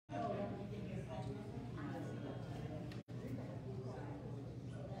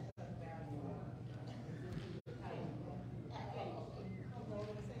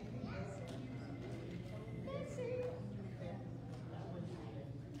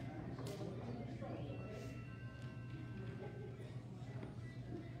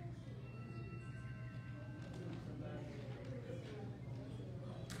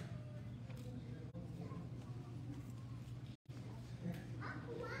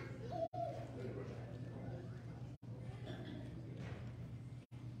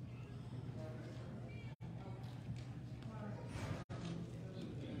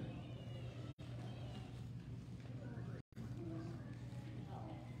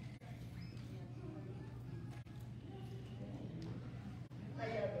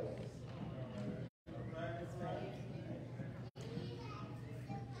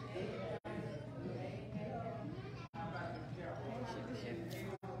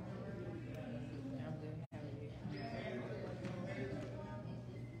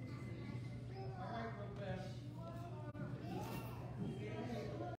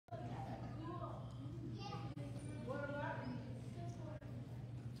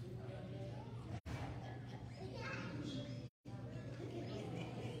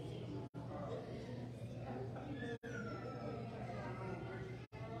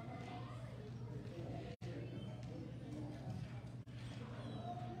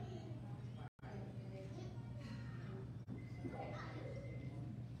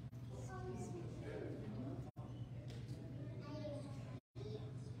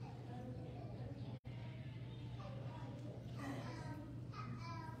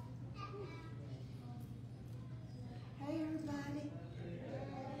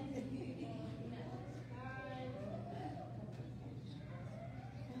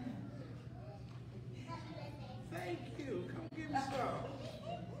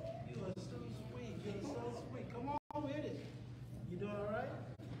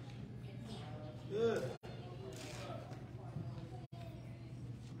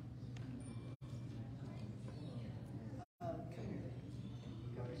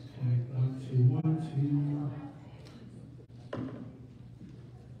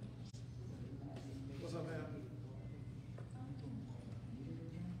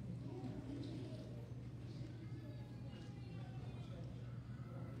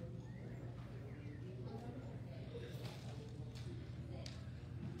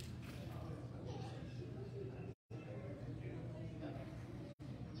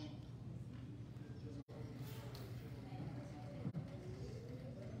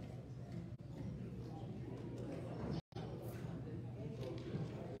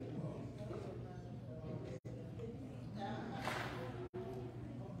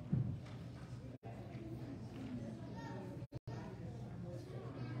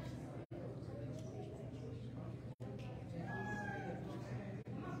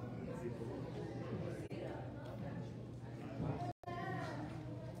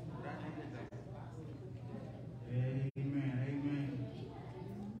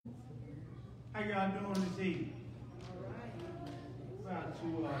y'all doing this evening? About to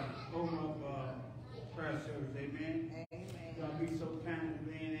open up prayer service, amen? Amen. Y'all be so kind to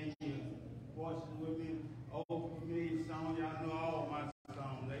being in your voices with me. Old familiar song, y'all know all my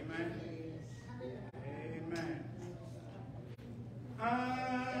songs, amen? Amen.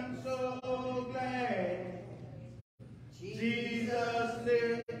 I'm so glad Jesus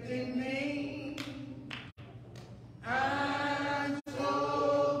lived in me. I'm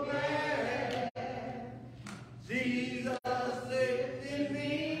so glad Jesus lived in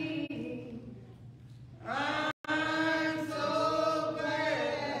me. I'm so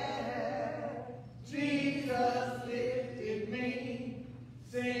glad Jesus lived in me.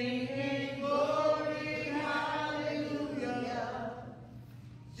 Singing glory, hallelujah.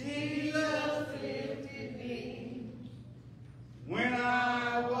 Jesus lived in me. When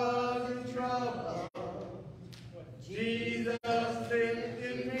I was in trouble, Jesus lived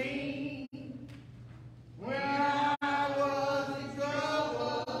in me. When I was in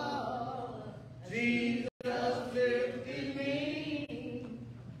trouble, Jesus lived in me.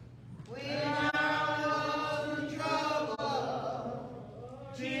 When I was in trouble,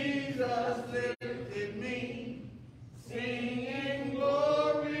 Jesus lived in me. Singing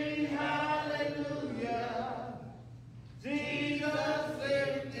glory, hallelujah. Jesus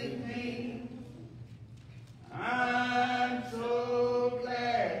lived in me. I'm so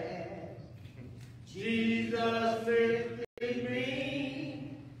glad Jesus lived in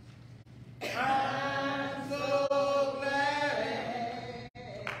me. I'm so glad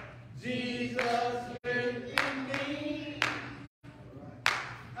Jesus lived in me.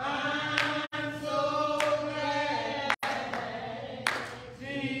 I'm so glad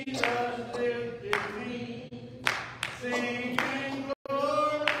Jesus lived in me. Singing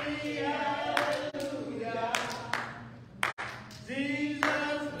glory, hallelujah.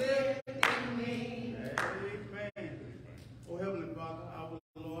 Jesus lived in me. Amen. Oh, Heavenly Father, our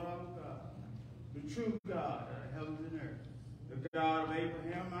Lord, our God, the true God of the heavens and earth, the God of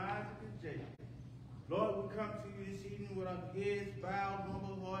Abraham, Isaac, and Jacob. Lord, we come to you this evening with our heads bowed,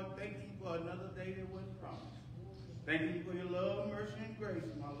 humble heart, thanking you for another day that was promised. Thank you for your love, mercy, and grace,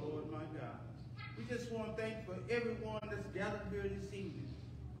 my Lord, my God. We just want to thank you for everyone that's gathered here this evening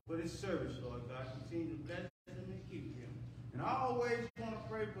for this service, Lord God. Continue to bless them and keep them. And I always want to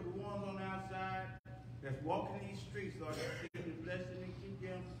pray for the ones on the outside that's walking these streets, Lord. Continue to bless them and keep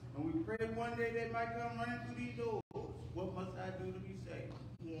them. And we pray one day they might come running through these doors. What must I do to be saved?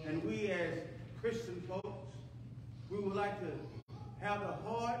 Yeah. And we as Christian folks, we would like to have the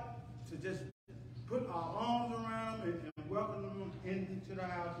heart to just put our arms around them and welcome them into the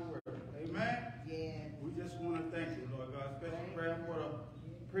house of worship. Amen? Yeah. We just want to thank you, Lord God. Special prayer for the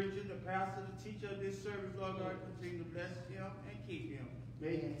preacher, the pastor, the teacher of this service, Lord God. Continue to bless him and keep him.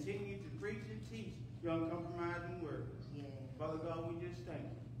 May he continue to preach and teach your uncompromising word. Yeah. Father God, we just thank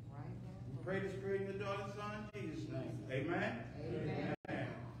you. Right now. We pray this prayer in your daughter's son, in Jesus' name. Amen? Amen. Amen.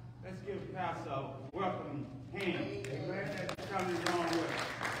 Let's give Pastor a welcome hand. Amen. That's coming his own way.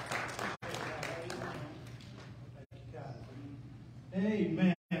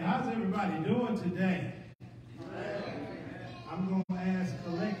 Amen. How's everybody doing today? Amen. I'm going to ask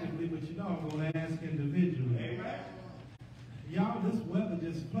collectively, but you know I'm going to ask individually. Amen. Y'all, this weather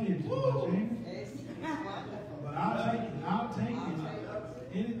just playing too much, ain't it? But I'll take it.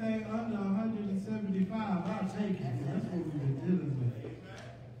 Anything under 175, I'll take it. That's what we've been dealing with.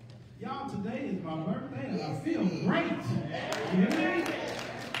 Y'all, today is my birthday, and I feel great. You hear me?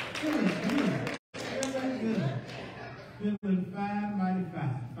 Feeling good. Feeling good. Feeling fine, mighty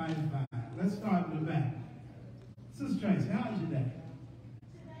fine, fine, fine. Let's start in the back. Sister Tracy, how's your day?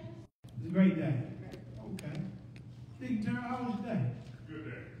 It's a great day. Okay. Deacon Turner, how was your day? Good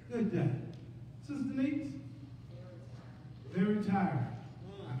day. Good day. Sister Denise? Very tired.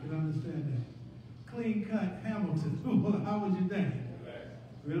 I can understand that. Clean cut Hamilton. How was your day?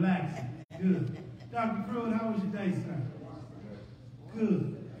 Relaxing. Good. Dr. Pruitt, how was your day, sir? Good,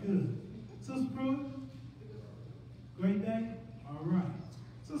 good. Sister Pruitt? Great day? All right.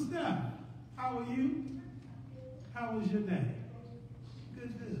 So, Steph, how are you? How was your day?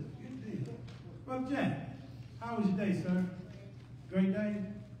 Good deal. Good deal. Brother Jack, how was your day, sir? Great day?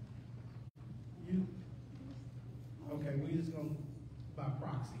 You? Okay, we're just going to by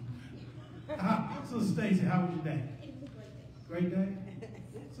proxy. So, Stacy, how was your day? Great day.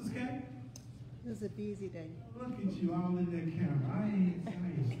 Sister Kay? It was a busy day. Look at you all in that camera. I ain't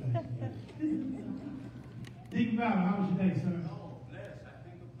studying. Deacon Bauer, how was your day, sir? Oh, blessed. I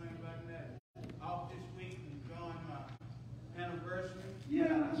think I'm playing back that. Off this week, enjoying my anniversary.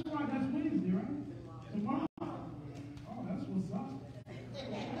 Yeah, that's right. That's Wednesday, right? Tomorrow. Oh, that's what's up. That's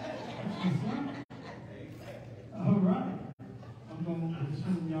what's up.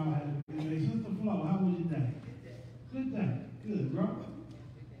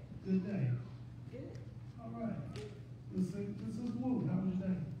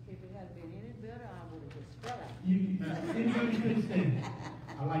 Anybody couldn't stand it?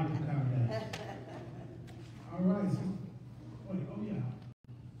 I like them kind of days. All right. So, wait, oh yeah.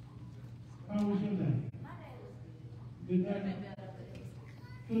 How was your day? Good day?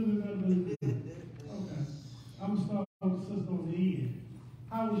 Good. Okay. I'm going to start with the sister on the end.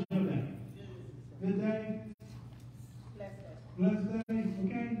 How was your day? Good day? Blessed day.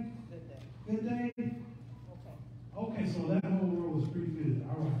 Okay? Good day? Okay, so that whole row was pretty good.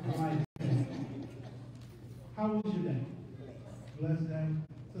 All right. I like it. How was your day? Blessed day.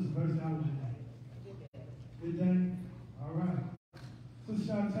 Sister Mercy, how was your day? Good day? All right. Sister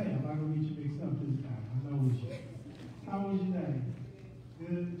Shantae, I'm not going to get you mixed up this time. I know it's you. How was your day?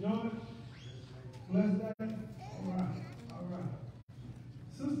 Good. George? Blessed day? All right.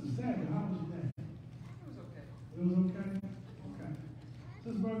 Sister Sarah, how was your day? It was okay. It was okay? Okay.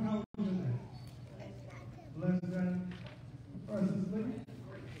 Sister Burke, how was your day? Blessed day. All right, Sister Lee?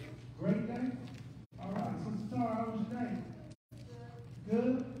 Great day? All right. Sister Tara, how was your day?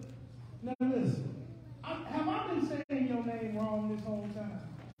 Good? Now listen. Have I been saying your name wrong this whole time?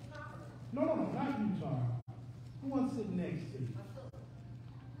 No, not you, Tara. Who wants to sit next to you?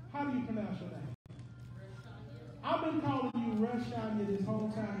 How do you pronounce your name? I've been calling you Rashanya this whole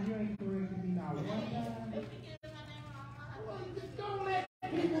time. You ain't correcting me now. One time. Well, just don't let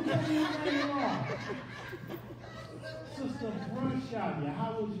people tell you your name wrong. Sister Rashanya, how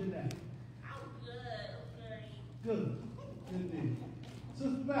was your day? Good. Good deal.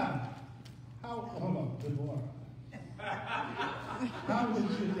 Sister Val, hold on, good boy. How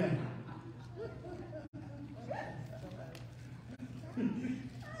was your day?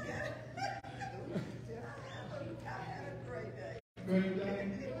 Great day?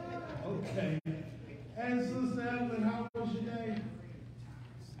 Okay. And Sister Evelyn, how was your day?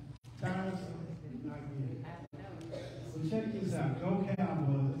 Tired? Not good. So check this out. Go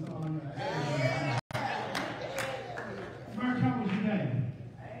Cowboys. That's all I got to say. Mark, how was your day?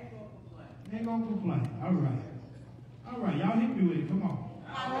 Ain't gonna complain. All right. Y'all hit me with it. Come on. I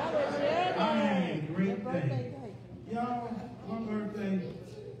had a great day. Y'all, my birthday,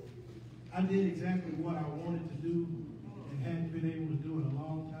 I did exactly what I wanted to do and hadn't been able to do in a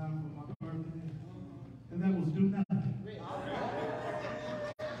long time for my birthday. And that was do nothing.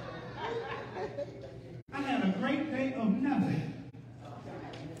 I had a great day of nothing.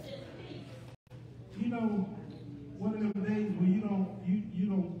 You know, one of them days where you don't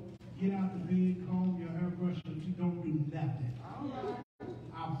get out the bed, comb your hair, brush, but you don't do nothing.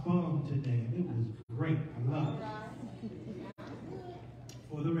 I bummed today. It was great. I love it.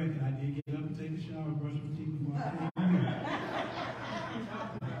 For the record, I did get up and take a shower, brush my teeth before I came here.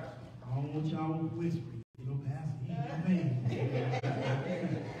 I don't want y'all whispering. You know, Pastor, he's a man.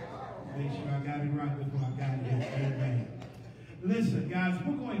 Make sure I got it right before I got it. Amen. Listen, guys,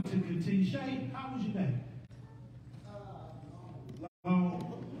 we're going to continue. Shane, how was your day?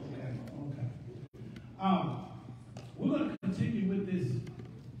 Okay. We're going to continue with this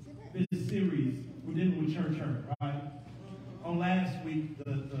series. We're dealing with church hurt, right? On last week,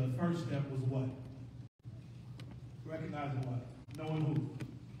 the first step was what? Recognizing what? Knowing who?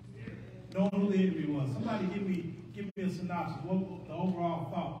 Knowing who the enemy was. Somebody give me a synopsis. What was the overall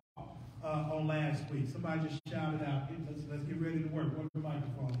thought on last week? Somebody just shouted out. Let's get ready to work. What are the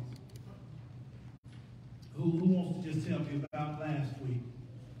microphones? Who wants to just tell me about last week?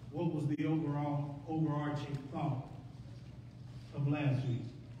 What was the overarching thought of last week?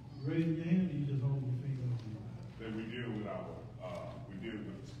 Raise your hand or you just hold your finger up? That we deal with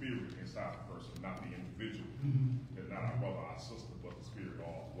the spirit inside the person, not the individual. It's not our brother, our sister, but the spirit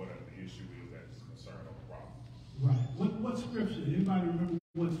or whatever the issue is that's concerned or the problem. Right. What scripture? Anybody remember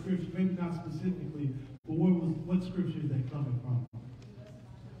what scripture? Maybe not specifically, but what scripture is that coming from?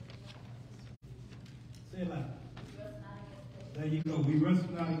 Say it loud. There you go. We wrestle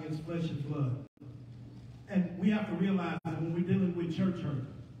not against flesh and blood. And we have to realize that when we're dealing with church hurt,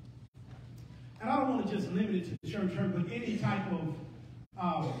 and I don't want to just limit it to church hurt, but any type of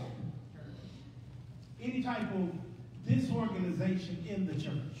disorganization in the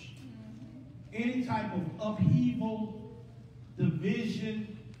church, any type of upheaval,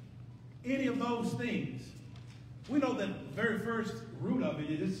 division, any of those things, we know that the very first root of it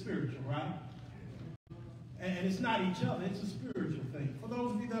is spiritual, right? And it's not each other, it's a spiritual thing. For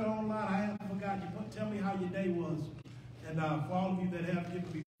those of you that are online, I haven't forgotten you. Tell me how your day was. And for all of you that have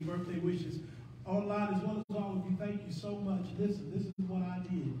given me birthday wishes, online as well as all of you, thank you so much. Listen, this is what I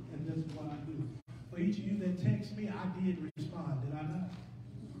did, and this is what I do. For each of you that text me, I did respond. Did I not?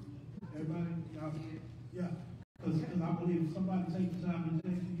 Everybody? Yeah. Because I believe if somebody takes the time to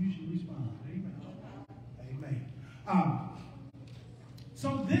text you, you should respond. Amen. Amen.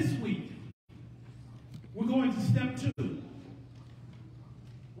 So this week, We're going to step 2,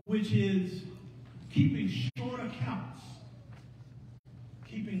 which is keeping short accounts.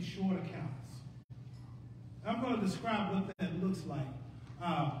 Keeping short accounts. I'm going to describe what that looks like.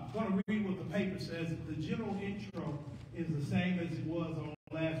 I'm going to read what the paper says. The general intro is the same as it was on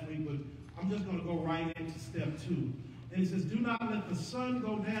last week, but I'm just going to go right into step 2. And it says, do not let the sun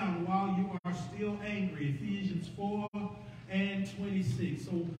go down while you are still angry. Ephesians 4:26.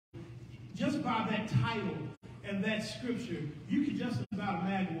 So just by that title and that scripture, you can just about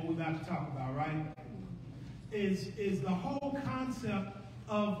imagine what we're about to talk about, right? Is the whole concept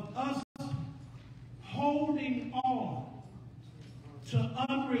of us holding on to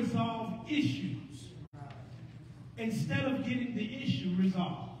unresolved issues instead of getting the issue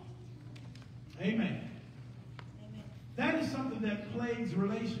resolved. Amen. That is something that plagues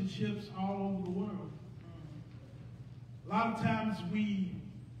relationships all over the world. A lot of times we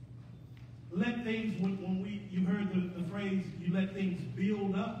let things, you heard the phrase, you let things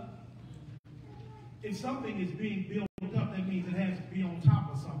build up. If something is being built up, that means it has to be on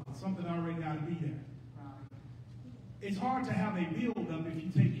top of something. Something already got to be there. It's hard to have a build up if you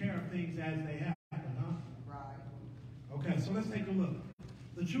take care of things as they happen, huh? Right. Okay, so let's take a look.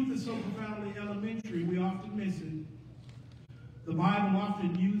 The truth is so profoundly elementary, we often miss it. The Bible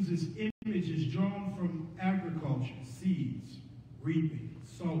often uses images drawn from agriculture, seeds, reaping,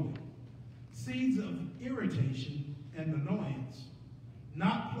 sowing. Seeds of irritation and annoyance,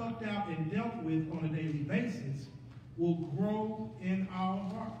 not plucked out and dealt with on a daily basis, will grow in our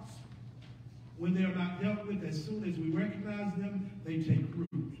hearts. When they are not dealt with as soon as we recognize them, they take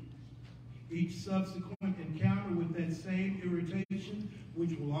root. Each subsequent encounter with that same irritation,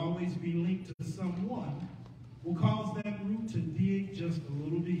 which will always be linked to someone, will cause that root to dig just a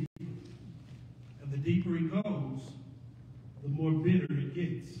little deeper. And the deeper it goes, the more bitter it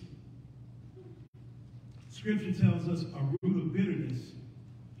gets. Scripture tells us a root of bitterness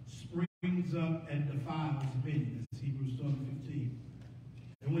springs up and defiles many. That's Hebrews 12:15.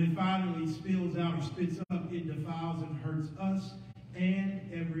 And when it finally spills out or spits up, it defiles and hurts us and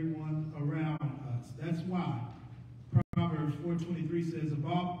everyone around us. That's why Proverbs 4:23 says,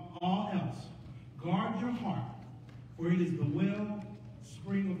 above all else, guard your heart, for it is the well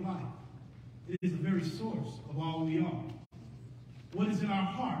spring of life. It is the very source of all we are. What is in our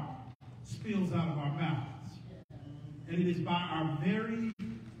heart spills out of our mouths. And it is by our very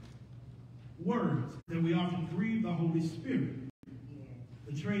words that we often grieve the Holy Spirit.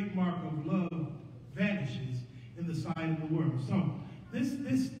 The trademark of love vanishes in the sight of the world. So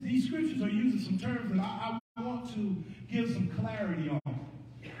these scriptures are using some terms that I want to give some clarity on.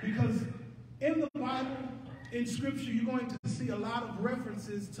 Because in the Bible, in Scripture, you're going to see a lot of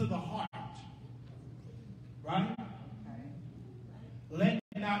references to the heart. Right? Let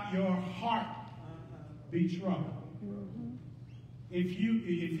not your heart be troubled. If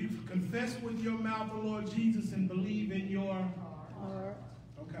you confess with your mouth the Lord Jesus and believe in your heart.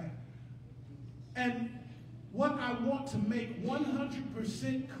 Okay. And what I want to make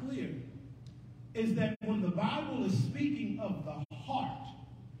 100% clear is that when the Bible is speaking of the heart,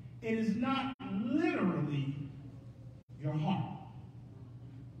 it is not literally your heart.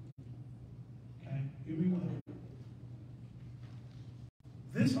 Okay? Hear me well.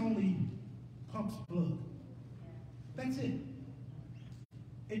 This only pumps blood. That's it.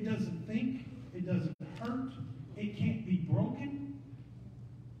 It doesn't think. It doesn't hurt. It can't be broken.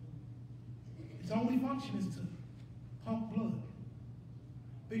 Its only function is to pump blood.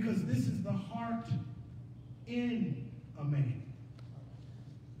 Because this is the heart in a man.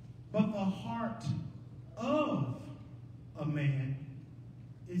 But the heart of a man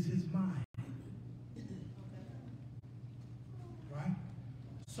is his mind. Right?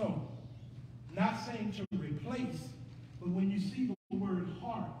 So, not saying to replace, but when you see the word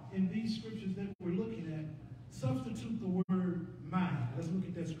heart in these scriptures that we're looking at, substitute the word mind. Let's look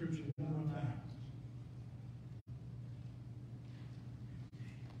at that scripture one more time.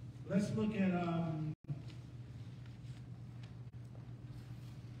 Let's look at,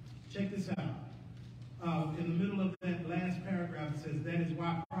 check this out. In the middle of that last paragraph, it says, that is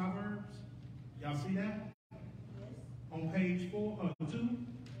why Proverbs, y'all see that? Yes. On page 2.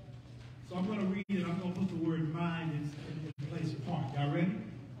 So I'm going to read it. I'm going to put the word mind in place of heart. Y'all ready?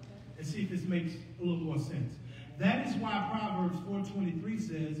 And see if this makes a little more sense. That is why Proverbs 4:23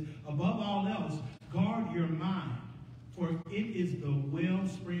 says, above all else, guard your mind, for it is the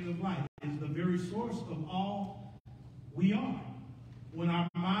wellspring of life. It is the very source of all we are. When our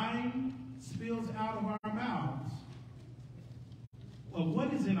mind spills out of our mouths, well,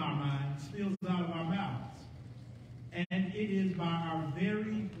 what is in our mind spills out of our mouths. And it is by our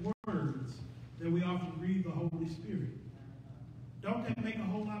very words that we often grieve Don't that make a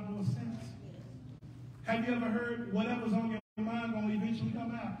whole lot more sense? Have you ever heard whatever's on your mind going to eventually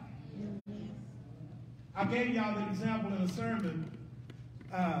come out? I gave y'all the example in a sermon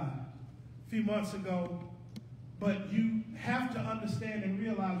a few months ago, but you have to understand and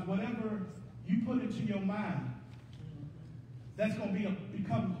realize whatever you put into your mind, that's going to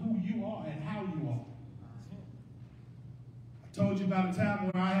become who you are and how you are. I told you about a time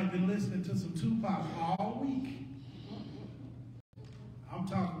where I had been listening to some Tupac all week. I'm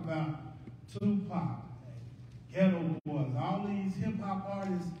talking about Tupac, Ghetto Boys, all these hip-hop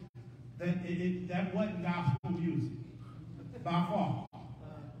artists, that wasn't gospel music, by far.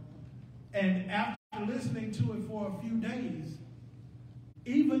 And after listening to it for a few days,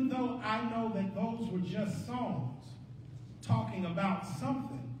 even though I know that those were just songs talking about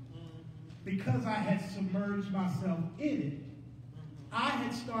something, because I had submerged myself in it, I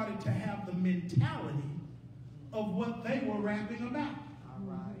had started to have the mentality of what they were rapping about.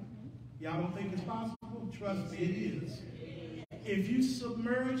 Y'all don't think it's possible? Trust me, it is. If you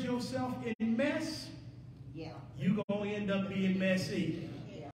submerge yourself in mess, you're going to end up being messy.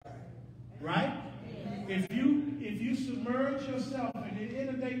 Right? If you submerge yourself and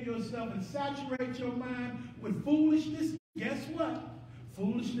inundate yourself and saturate your mind with foolishness, guess what?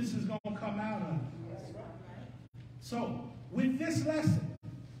 Foolishness is going to come out of it. So, with this lesson,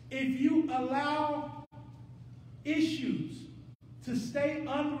 if you allow issues to stay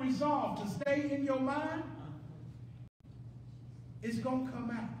unresolved, to stay in your mind, it's going to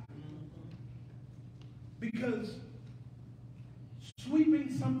come out. Because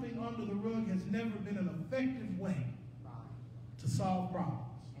sweeping something under the rug has never been an effective way to solve problems.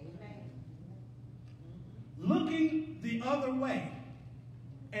 Looking the other way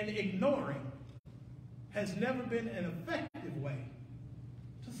and ignoring has never been an effective way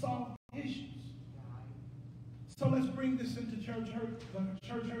to solve issues. So let's bring this into church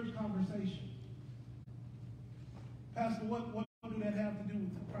conversation. Pastor, what do that have to do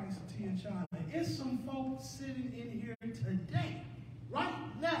with the price of tea in China? It's some folks sitting in here today, right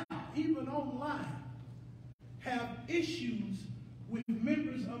now, even online, have issues with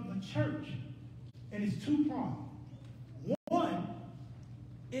members of the church, and it's two-pronged. One,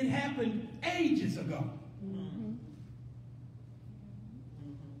 it happened ages ago.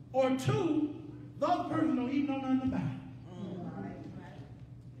 Or two, the other person don't even know nothing about it.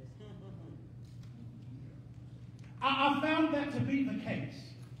 I found that to be the case.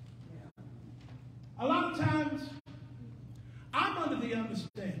 A lot of times, I'm under the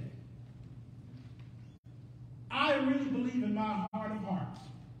understanding, I really believe in my heart of hearts,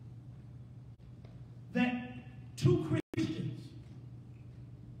 that two Christians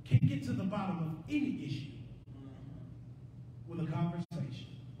can get to the bottom of any issue with a conversation.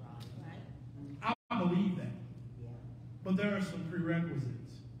 I believe that. But there are some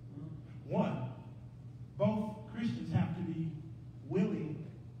prerequisites. One, both Christians have to be willing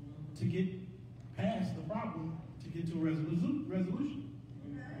to get past the problem to get to a resolution.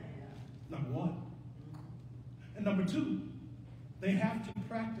 Number one. And number two, they have to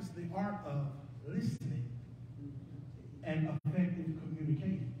practice the art of listening and effective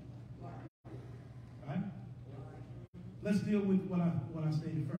communicating. Right? Let's deal with what I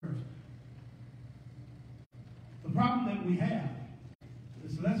stated first. The problem that we have,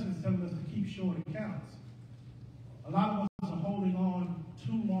 this lesson is telling us to keep short accounts. A lot of us are holding on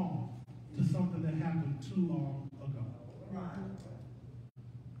too long to something that happened too long ago.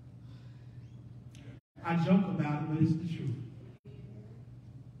 I joke about it, but it's the truth.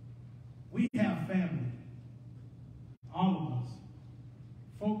 We have family, all of us.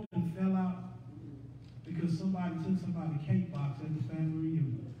 Folk that fell out because somebody took somebody's cake box at the family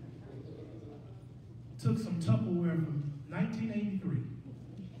reunion. Took some Tupperware from 1983.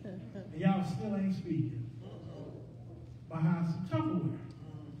 And y'all still ain't speaking. Behind some Tupperware.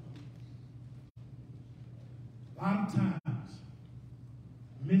 A lot of times,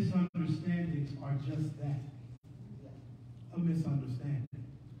 misunderstandings are just that. A misunderstanding.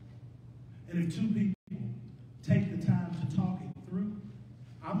 And if two people take the time to talk it through,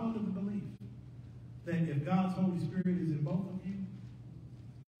 I'm under the belief that if God's Holy Spirit is in both of you,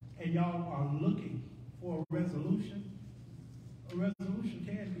 and y'all are looking for a resolution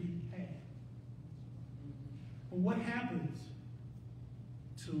can be had. But what happens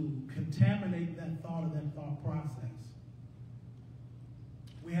to contaminate that thought or that thought process?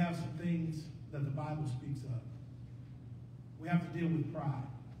 We have some things that the Bible speaks of. We have to deal with pride,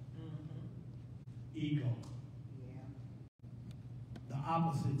 ego, the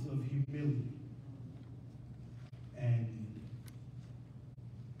opposites of humility, and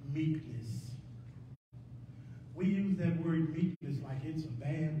meekness. We use that word meekness like it's a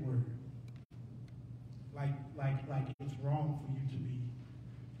bad word. Like it's wrong for you to be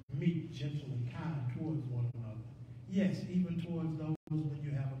meek, gentle, and kind towards one another. Yes, even towards those when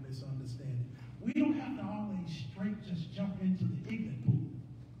you have a misunderstanding. We don't have to always straight just jump into the ignorant pool.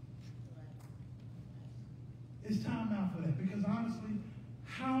 It's time out for that, because honestly,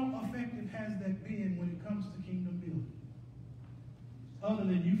 how effective has that been when it comes to kingdom building? Other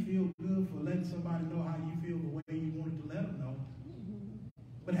than you feel good for letting somebody know how you feel the way you wanted to let them know,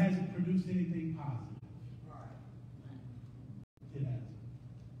 but has it produced anything positive? It hasn't.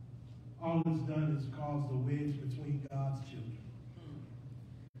 All it's done is caused a wedge between God's children.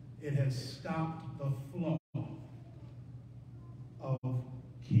 It has stopped the flow of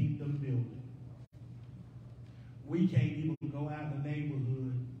kingdom building. We can't even go out in the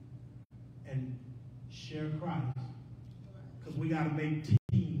neighborhood and share Christ because we got to make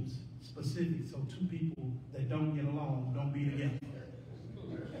teams specific so two people that don't get along don't be together.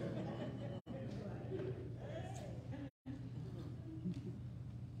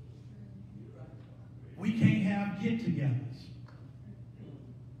 We can't have get-togethers.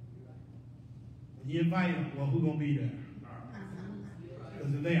 When you invite them, well, who's going to be there?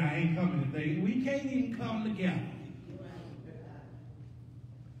 Because if I ain't coming. We can't even come together.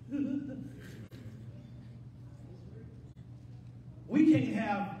 We can't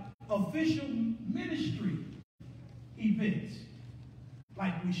have official ministry events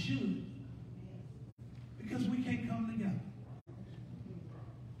like we should because we can't come together.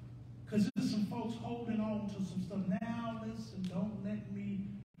 Because there's some folks holding on to some stuff. Now, listen, don't let me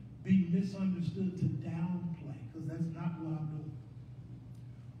be misunderstood to downplay, because that's not what I'm doing.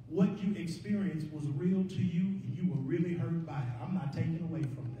 What you experienced was real to you, and you were really hurt by it. I'm not taking away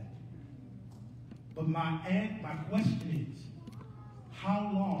from that. But my question is,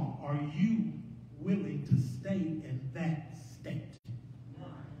 how long are you willing to stay in that state?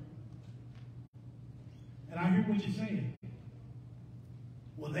 And I hear what you're saying.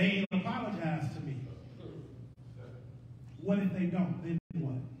 Well, they ain't apologized to me. What if they don't? Then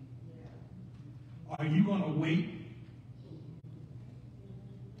what? Are you going to wait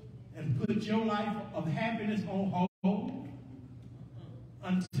and put your life of happiness on hold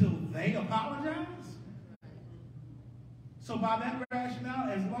until they apologize? So by that rationale,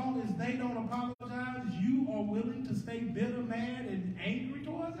 as long as they don't apologize, you are willing to stay bitter, mad, and angry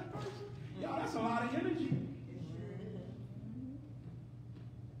towards that person? Y'all, that's a lot of energy.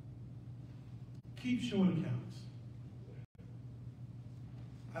 Keep short accounts.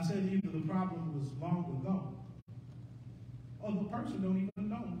 I said either the problem was long ago, or the person don't even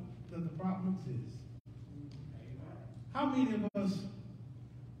know that the problem exists. How many of us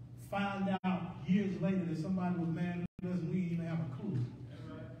find out years later that somebody was mad at us and we didn't even have a clue?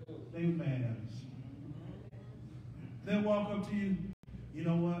 They were mad at us. They'll walk up to you, you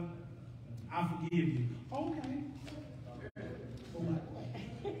know what? I forgive you. Okay. For what?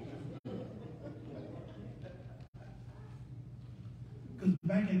 Because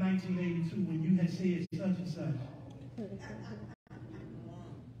back in 1982, when you had said such and such,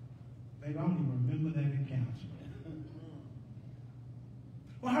 baby, I don't even remember that encounter.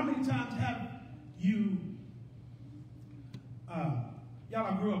 Well, how many times have you, y'all,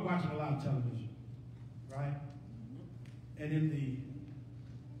 I grew up watching a lot of television, right? And in the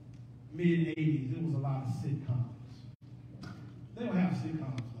mid-'80s, there was a lot of sitcoms. They don't have sitcoms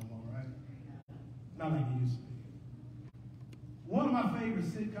no more, right? Not like they used to be. One of my favorite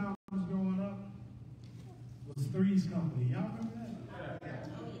sitcoms growing up was Three's Company. Y'all remember that?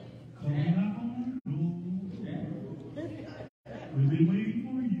 Coming up on the road. We've been waiting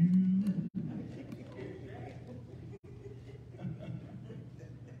for you.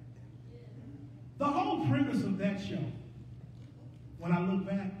 The whole premise of that show, when I look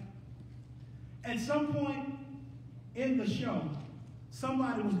back, at some point in the show,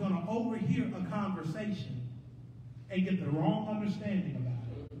 somebody was going to overhear a conversation and get the wrong understanding about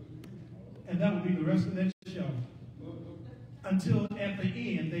it. And that would be the rest of that show. Until at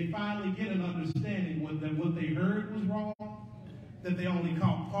the end, they finally get an understanding that what they heard was wrong, that they only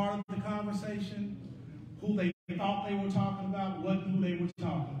caught part of the conversation, who they thought they were talking about wasn't who they were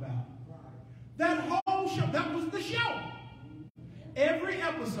talking about. That whole show, that was the show. Every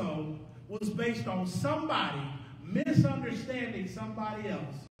episode was based on somebody misunderstanding somebody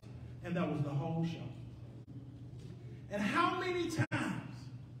else, and that was the whole show. And how many times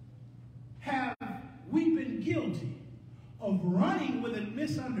have we been guilty of running with a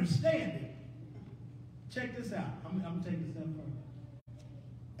misunderstanding? Check this out. I'm going to take this step further.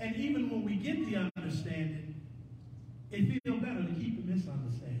 And even when we get the understanding, it feels better to keep the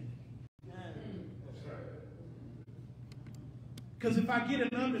misunderstanding. Because if I get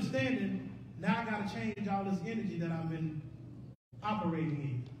an understanding, now I got to change all this energy that I've been operating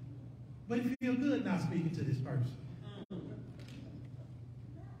in. But it feels good not speaking to this person.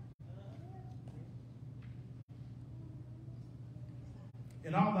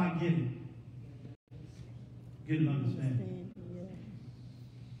 And all I get an understanding.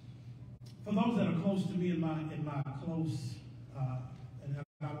 For those that are close to me in my close, and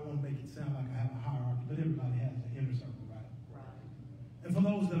I don't want to make it sound like I have a hierarchy, but everybody has an inner circle, right? And for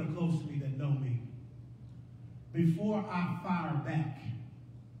those that are close to me that know me, before I fire back,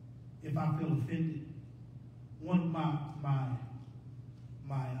 if I feel offended, one of my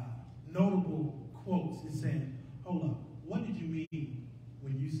notable quotes is saying, "Hold up, what did you mean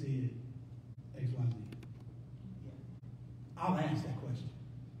when you said X, Y, Z?" I'll ask that question.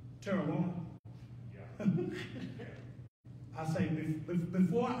 Terrell Warner? I say,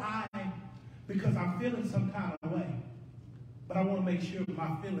 because I'm feeling some kind of way, but I want to make sure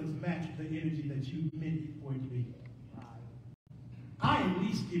my feelings match the energy that you meant it for it to be. I at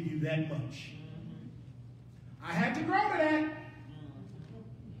least give you that much. I had to grow to that.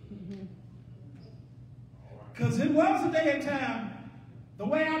 Because it was a day and time. The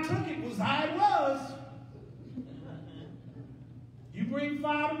way I took it was how it was. You bring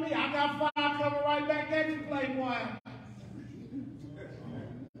fire to me, I got fire coming right back at you, Playboy.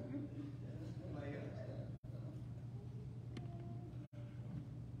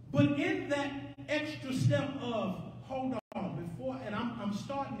 But in that extra step of, hold on, before, and I'm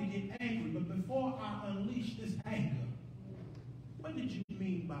starting to get angry, but before I unleash this anger, what did you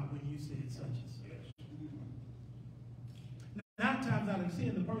mean by when you said such and such? 9 times out of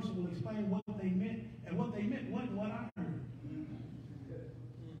 10, the person will explain what they meant, and what they meant wasn't what I heard.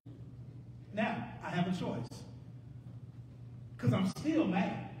 Now, I have a choice. Because I'm still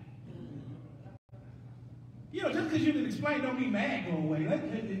mad. You know, just because you didn't explain don't mean mad go away.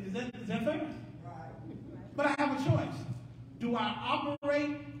 Is that fair? But I have a choice. Do I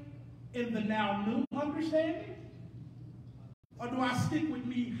operate in the now new understanding? Or do I stick with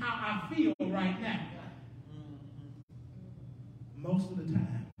me how I feel right now? Most of the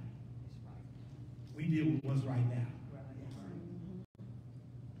time, we deal with what's right now.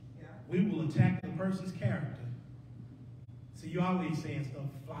 We will attack the person's character. See, you're always saying stuff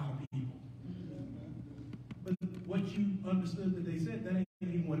to fly to people. But what you understood that they said, that ain't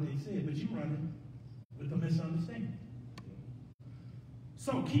even what they said, but you running with a misunderstanding.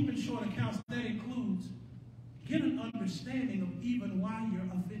 So keeping short accounts, that includes get an understanding of even why you're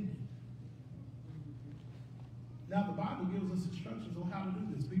offended. Now the Bible gives us instructions on how to do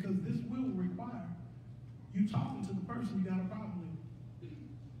this, because this will require you talking to the person you got a problem with.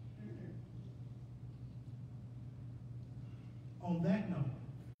 On that note,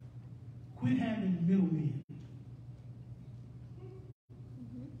 quit having middlemen.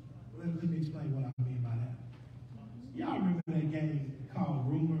 Let me explain what I mean by that. Y'all remember that game called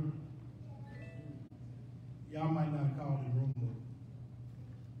Rumor? Y'all might not have called it Rumor.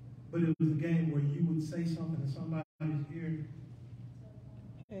 But it was a game where you would say something in somebody's ear,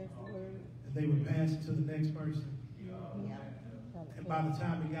 and they would pass it to the next person. And by the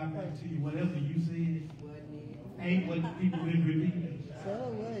time it got back to you, whatever you said ain't what the people been repeating. So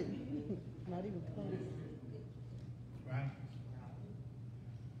it would. Not even close. Right?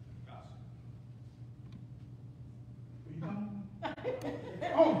 Were you calling?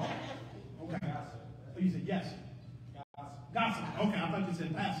 Oh, okay. So you said yes. Gossip. Okay, I thought you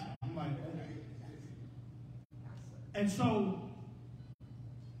said pastor. I'm like, okay. And so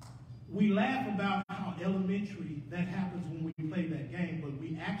we laugh about how elementary that happens when we play that game, but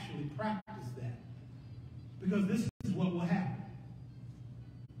we actually practice that. Because this is what will happen.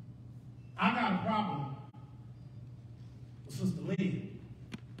 I got a problem with Sister Lynn.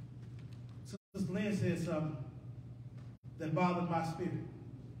 Sister Lynn said something that bothered my spirit.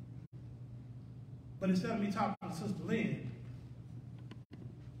 But instead of me talking to Sister Lynn,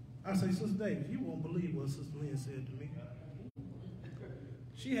 I say, Sister Davis, you won't believe what Sister Lynn said to me.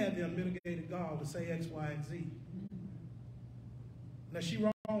 She had the unmitigated gall to say X, Y, and Z. Now, she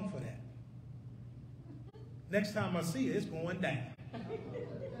wrong for that. Next time I see her, it's going down.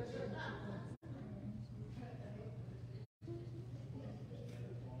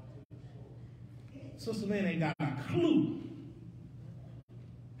 Sister Lynn ain't got a clue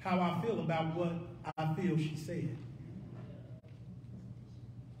how I feel about what I feel she said.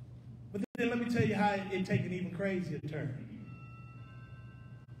 But then let me tell you how it take an even crazier turn.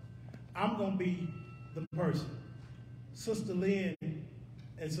 I'm going to be the person. Sister Lynn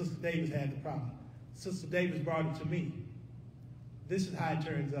and Sister Davis had the problem. Sister Davis brought it to me. This is how it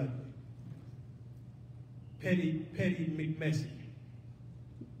turns ugly. Petty McMessy.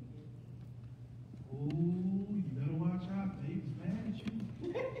 Ooh, you better watch out. They was mad at you.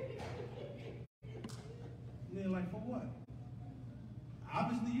 They're like, for what?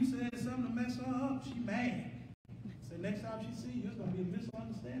 Obviously, you said something to mess her up. She mad. So next time she see you, it's going to be a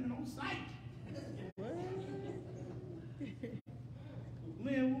misunderstanding on sight. What?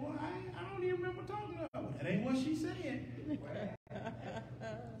 Lynn, well, I don't even remember talking to her. Well, that ain't what she said. I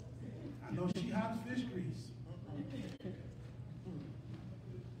know she hot as fish grease.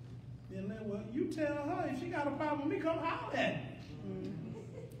 Then Lynn, well, you tell her if she got a problem with me, come holler at me.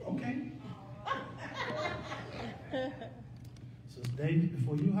 Okay. Sister Davis,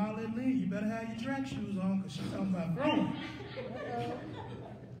 before you holler at Lynn, you better have your track shoes on, because she's talking about throwing.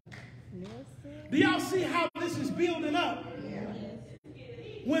 Do y'all see how this is building up?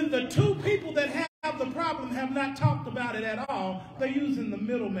 When the two people that have the problem have not talked about it at all, they're using the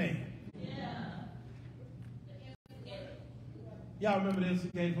middleman. Y'all remember this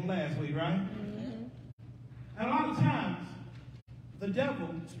game from last week, right? And a lot of times, the devil,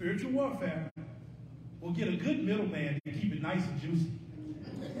 spiritual warfare, will get a good middleman to keep it nice and juicy.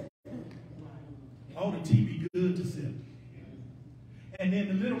 Oh, the tea be good to sip. And then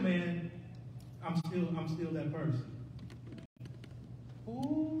the middleman, I'm still that person.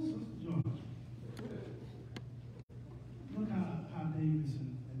 Ooh, Sister George. Look how Davis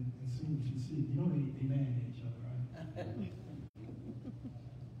and Sue should see. You know they mad at each other, right?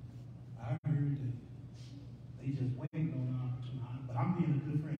 I heard that they just waiting on an opportunity. But I'm being a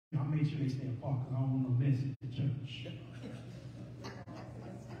good friend. I'll make sure they stay apart because I don't want no mess at the church.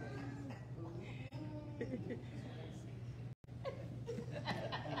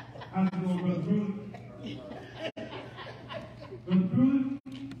 How's it going, Brother Pruitt? Brother Pruitt?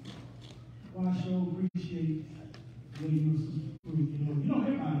 Well, I sure appreciate the way you and Sister Pruitt, you know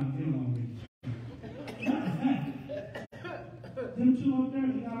everybody don't get along with each other. Matter of fact, them two up there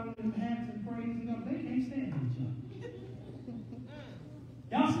that got all them hats and praising up, they can't stand each other.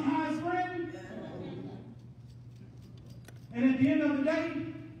 Y'all see how it's spreading? And at the end of the day,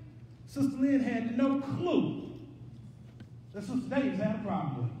 Sister Lynn had no clue that Sister Davis had a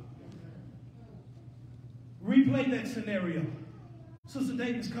problem with. Replay that scenario. Sister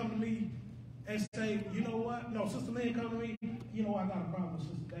Davis come to me and say, you know what? No, Sister Lynn come to me, you know, I got a problem with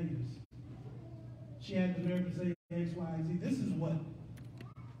Sister Davis. She had the nerve to say X, Y, Z. This is what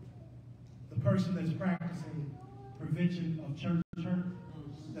the person that's practicing prevention of church hurt,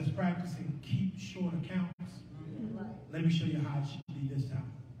 that's practicing keep short accounts. Let me show you how it should be this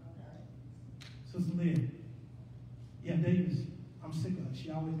time. Sister Lynn, yeah, Davis, I'm sick of her.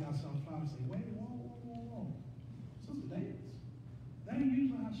 She always got something fun to say. Wait, whoa. Sister Davis, that ain't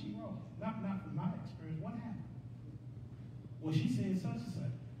usually how she rolls. Not from my experience. What happened? Well, she said such and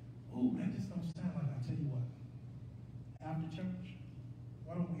such. Ooh, that just don't sound like. I tell you what. After church,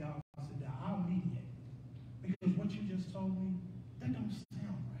 why don't we all sit down? I'll mediate. Because what you just told me, that don't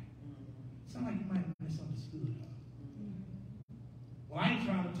sound right. Sound like you might have misunderstood her. Well, I ain't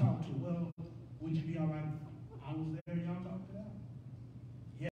trying to talk to her. Well, would you be all right if I was there and y'all talked to her?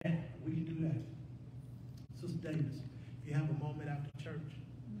 Yeah, we can do that. Sister Davis, if you have a moment after church,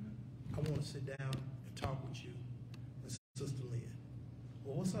 I want to sit down and talk with you and Sister Lynn.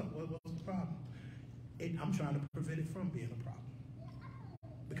 Well, what's up? What's the problem? I'm trying to prevent it from being a problem.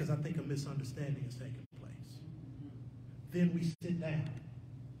 Because I think a misunderstanding is taking place. Then we sit down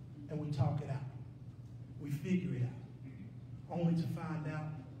and we talk it out. We figure it out. Only to find out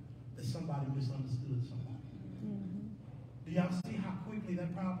that somebody misunderstood somebody. Do y'all see how quickly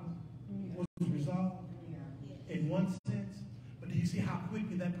that problem was resolved? In one sense. But do you see how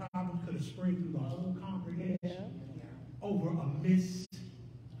quickly that problem could have spread through the whole congregation? Over a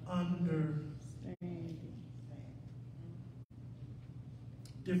misunderstanding.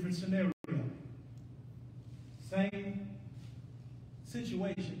 Different scenario. Same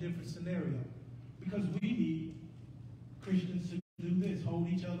situation, different scenario. Because we need Christians to do this, hold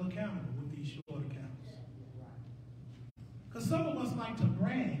each other accountable with these short accounts. Because some of us like to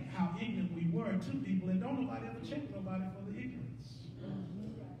brag how ignorant we were to people, and don't nobody ever check nobody for the ignorance.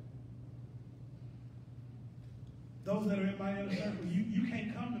 Those that are in my inner circle, you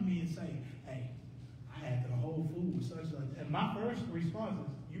can't come to me and say, hey, I acted a whole fool with such and such. And my first response is,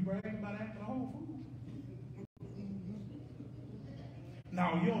 you bragging about acting a whole fool?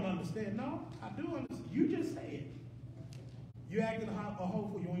 No, you don't understand. No, I do understand. You just said it. You acting a whole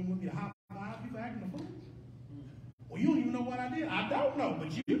fool. You don't even want me to high five people acting a fool? Well, you don't even know what I did. I don't know,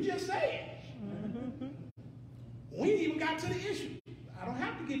 but you just said. We ain't even got to the issue. I don't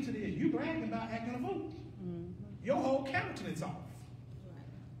have to get to the issue. You bragging about acting a fool. Your whole countenance off.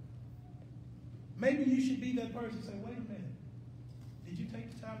 Maybe you should be that person and say, wait a minute. Did you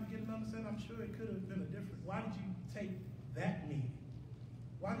take the time to get an understanding? I'm sure it could have been a different. Why did you take that meaning?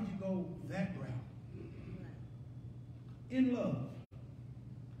 Why did you go that route? In love,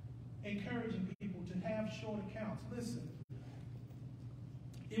 encouraging people to have short accounts. Listen,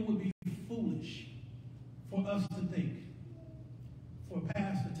 it would be foolish for us to think, for a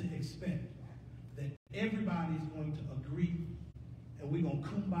pastor to expect that everybody's going to agree and we're going to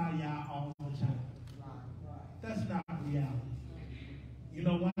kumbaya all the time. That's not reality. You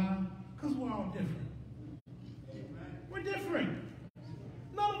know why? Because we're all different. We're different.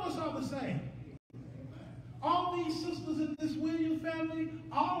 None of us are the same. All these sisters in this Williams family,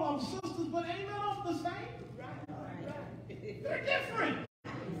 all are sisters, but ain't none of them the same. They're different.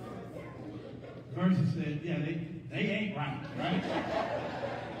 Versus said, yeah, they ain't right?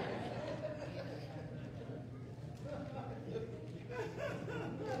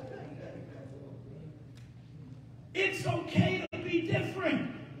 It's okay to be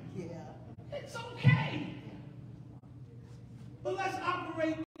different. Yeah. It's okay. But let's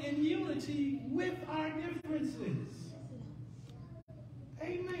operate in unity with our differences.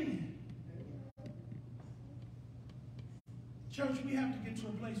 Amen. Church, we have to get to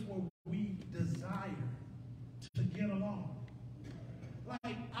a place where we desire to get along.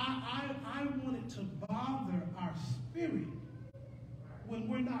 Like, I want it to bother our spirit when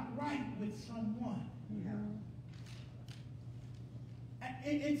we're not right with someone. Yeah.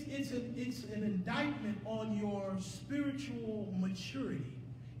 It's an indictment on your spiritual maturity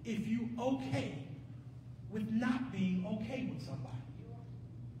if you okay with not being okay with somebody.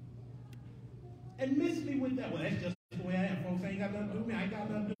 And miss me with that. Well, that's just the way I am. Folks ain't got nothing to do with me. I ain't got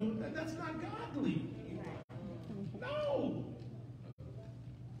nothing to do with that. That's not godly. No.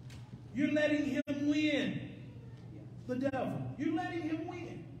 You're letting him win. The devil. You're letting him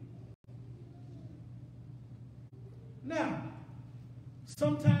win. Now,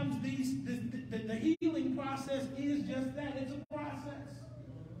 sometimes the healing process is just that. It's a process.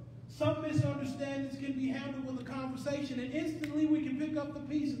 Some misunderstandings can be handled with a conversation, and instantly we can pick up the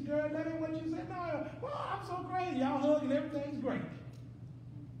pieces. Girl, that ain't what you said. No, well, I'm so crazy. Y'all hug and everything's great.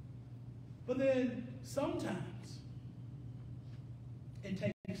 But then sometimes it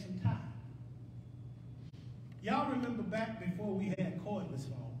takes some time. Y'all remember back before we had cordless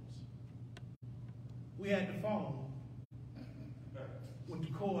phones, we had the phone with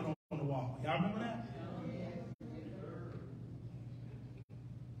the cord on the wall. Y'all remember that?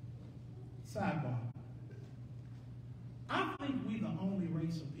 Sidebar. I think we the only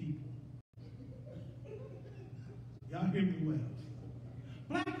race of people. Y'all hear me well.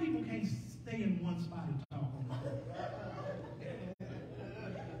 Black people can't stay in one spot and talk on the phone.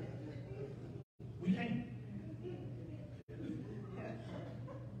 We can't.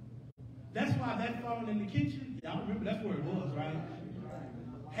 That's why that phone in the kitchen, y'all remember that's where it was, right?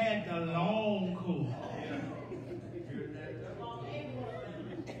 Had the long cord.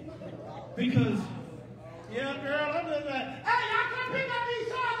 Because, yeah, girl, I'm just like, hey, y'all come pick up these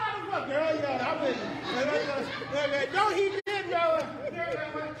songs out of the book, girl. Yeah, don't he did, girl.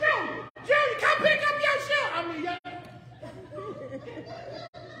 Judy, come pick up your shit. I mean, yeah.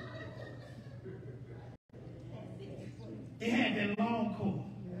 It had that long cord,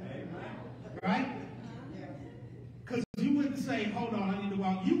 right? Because you wouldn't say, hold on, I need to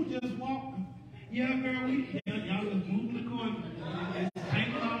walk. You would just walk. Yeah, girl, y'all just moving the cord. It's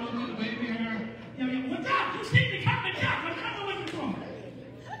hanging all over the baby hair. Yeah, what's up? You see me coming down. I'm coming with the cord.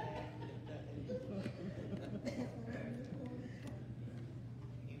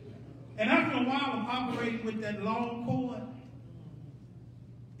 And after a while of operating with that long cord,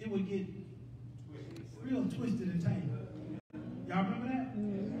 it would get real twisted and tangled. Y'all remember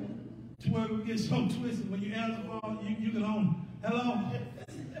that? To where it would get so twisted when you answer the phone, you can own it. Hello?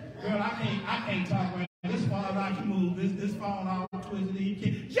 Girl, I can't talk right now. This phone I can move. This phone all twisted and you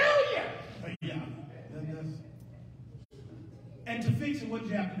can't. Junior! Yeah. And to fix it, what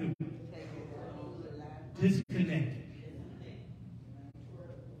you have to do? Disconnect it.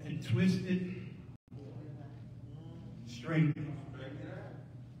 And twist it. Straighten it.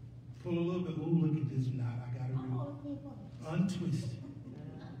 Pull a little bit. Ooh, look at this knot. I got to untwist it.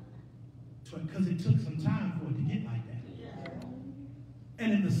 Because it took some time for it to get like that.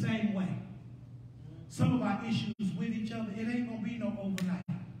 And in the same way, some of our issues with each other, it ain't going to be no overnight.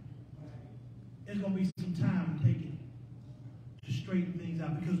 It's going to be some time taken to straighten things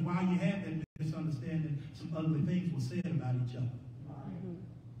out. Because while you had that misunderstanding, some ugly things were said about each other.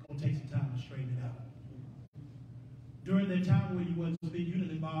 It's going to take some time to straighten it out. During that time when you wasn't speaking, you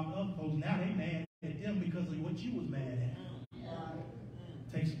didn't involve other folks. Now they mad at them because of what you was mad at.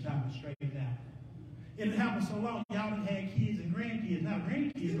 Take some time to straighten it out. it happened so long, y'all done had kids and grandkids. Now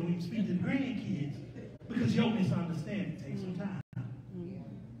grandkids don't even speak to the grandkids because your misunderstanding takes some time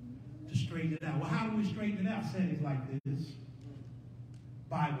to straighten it out. Well, how do we straighten it out? Settings like this: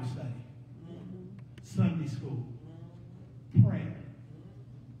 Bible study, Sunday school, prayer,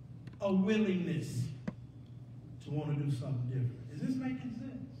 a willingness to want to do something different. Is this making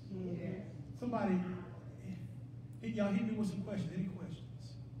sense? Yeah. Somebody, y'all hit me with some questions. Any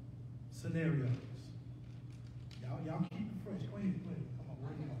questions? Scenarios. Y'all keep it fresh. Go ahead. Come on,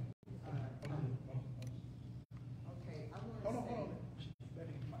 where you going? Okay, I want to Hold on.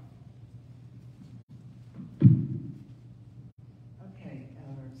 Okay,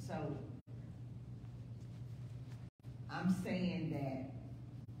 so I'm saying that,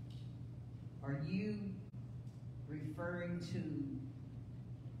 are you referring to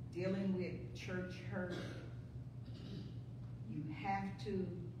dealing with church hurt? You have to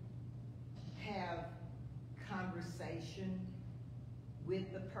have conversation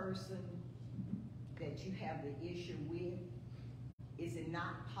with the person that you have the issue with. Is it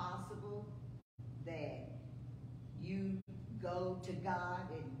not possible that you go to God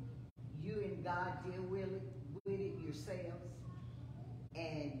and you and God deal with it yourselves,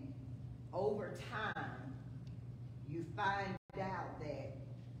 and over time you find out that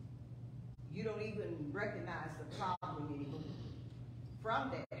you don't even recognize the problem anymore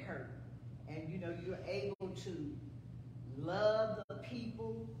from that hurt, and you're able to love the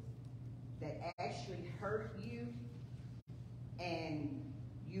people that actually hurt you, and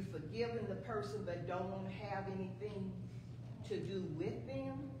you've forgiven the person but don't want to have anything to do with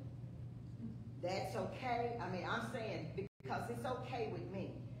them? That's okay. I mean, I'm saying because it's okay with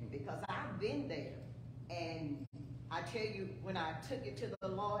me, because I've been there. And I tell you, when I took it to the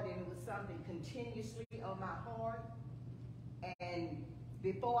Lord, and it was something continuously on my heart, and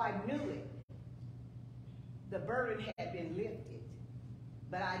before I knew it, the burden had been lifted,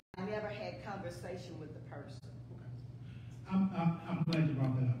 but I never had conversation with the person. I'm glad you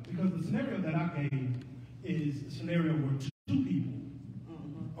brought that up, because the scenario that I gave is a scenario where two people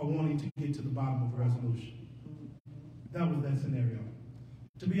are wanting to get to the bottom of a resolution. That was that scenario.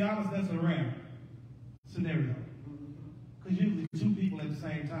 To be honest, that's a rare scenario, because usually two people at the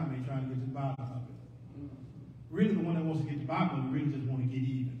same time ain't trying to get to the bottom of it. Really, the one that wants to get to the bottom of it really just want to get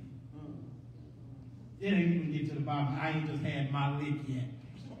even. It ain't even get to the bottom. I ain't just had my lick yet.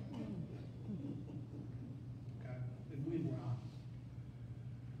 Okay? If we were honest.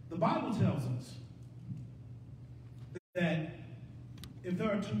 The Bible tells us that if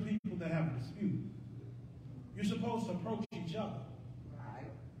there are two people that have a dispute, you're supposed to approach each other. Right.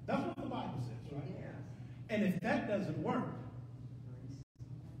 That's what the Bible says, right? Yes. And if that doesn't work,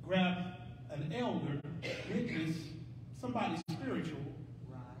 grab an elder, witness, somebody spiritual,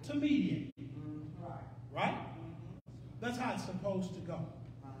 Right. to mediate. Right. Right? That's how it's supposed to go.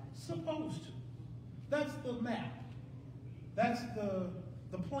 Right. Supposed to. That's the map. That's the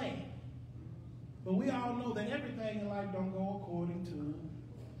plan. But we all know that everything in life don't go according to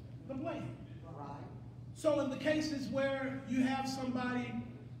the plan. Right. So in the cases where you have somebody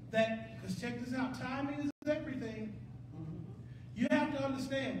that, because check this out, timing is everything. You have to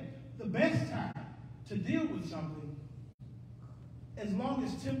understand the best time to deal with something, as long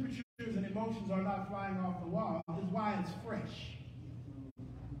as temperatures and emotions are not flying off the wall, is why it's fresh.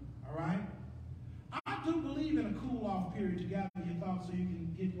 All right? I do believe in a cool-off period to gather your thoughts so you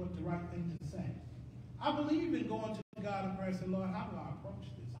can get what the right thing to say. I believe in going to God in prayer and saying, Lord, how do I approach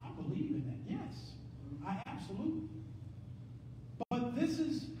this? I believe in that. Yes, I absolutely. But this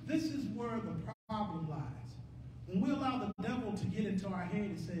is where the problem lies. When we allow the devil to get into our head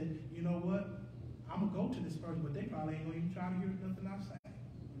and say, you know what? I'm going to go to this person, but they probably ain't going to even try to hear nothing I say.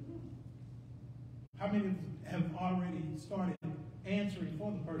 How many have already started answering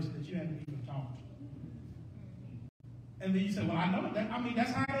for the person that you haven't even talked to? And then you say, well, I know that. I mean,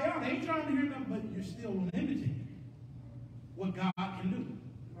 that's how they are. They ain't trying to hear nothing, but you're still limiting what God can do.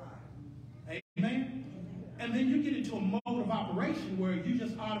 Right. Amen? And then you get into a mode of operation where you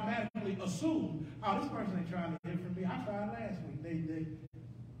just automatically assume, oh, this person ain't trying to hear from me. I tried last week.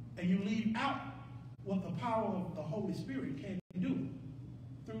 And you leave out what the power of the Holy Spirit can do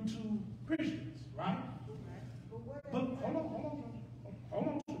through two Christians, right? But hold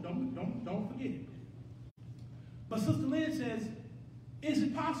on. Don't forget. But Sister Lynn says, is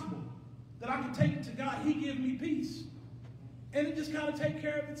it possible that I can take it to God? He gives me peace. And it just kind of takes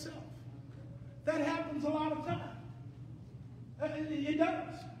care of itself. That happens a lot of time. It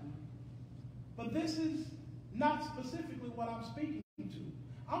does. But this is not specifically what I'm speaking to.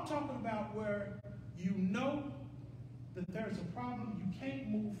 I'm talking about where you know that there's a problem, you can't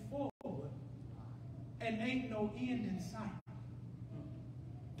move forward and ain't no end in sight.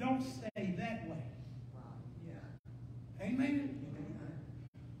 Don't stay that way. Amen?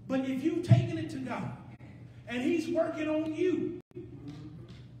 But if you've taken it to God, and he's working on you,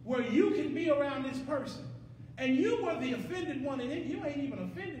 where you can be around this person, and you were the offended one, and you ain't even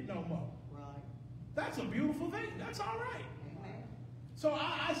offended no more. Right. That's a beautiful thing. That's all right. Amen. So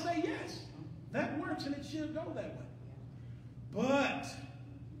I say yes. That works, and it should go that way. But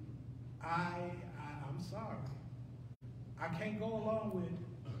I'm sorry. I can't go along with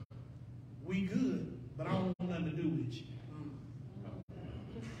we good, but I don't want nothing to do with you.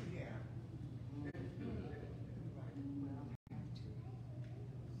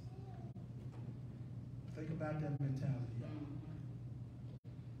 Think about that mentality, y'all.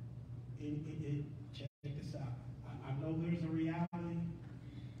 Check this out. I know there's a reality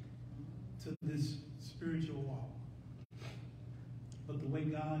to this spiritual walk. But the way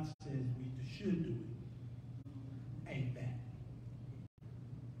God says we should do it ain't that.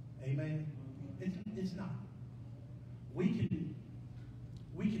 Amen? It's not. We can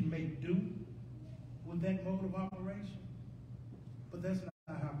make do with that mode of operation, but that's not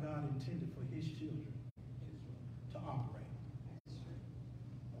how God intended for his children to operate.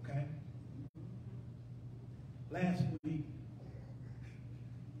 Okay? Last week,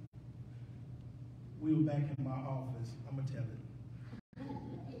 we were back in my office. I'm going to tell it.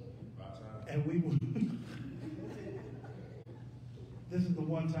 And we were... This is the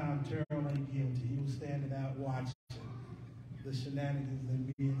one time Terrell ain't guilty. He was standing out watching the shenanigans that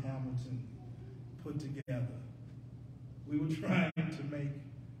me and Hamilton put together. We were trying to make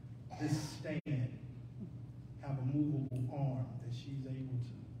this stand have a movable arm that she's able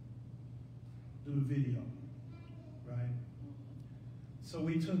to do the video, right? So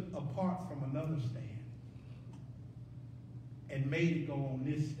we took a part from another stand and made it go on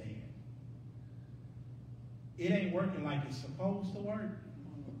this stand. It ain't working like it's supposed to work,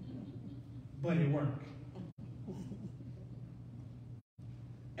 but it worked.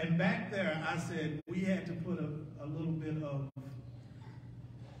 And back there, I said we had to put a little bit of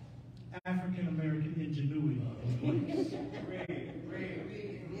African American ingenuity in place.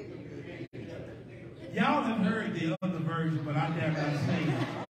 Y'all have heard the other version, but I dare not say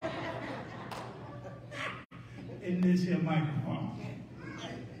it in this here microphone.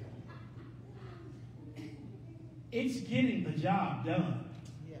 It's getting the job done,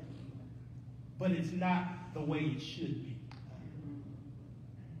 but it's not the way it should be.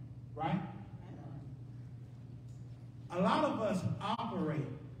 Right? A lot of us operate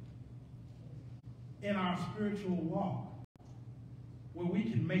in our spiritual walk where we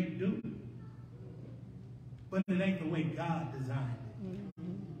can make do, but it ain't the way God designed it.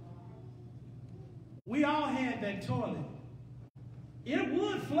 We all had that toilet. It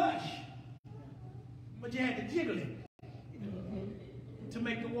would flush, but you had to jiggle it to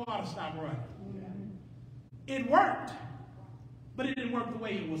make the water stop running. It worked, but it didn't work the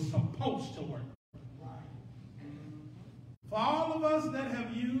way it was supposed to work. For all of us that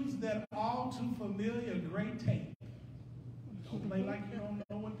have used that all too familiar gray tape, don't play like you don't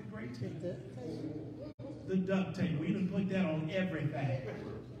know what the gray tape is. The duct tape. We done put that on everything.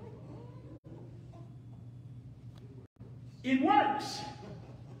 It works,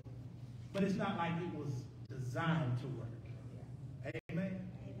 but it's not like it was designed to work. Amen?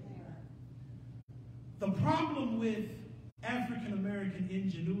 The problem with African American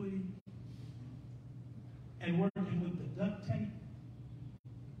ingenuity and working with the duct tape,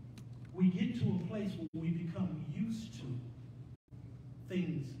 we get to a place where we become used to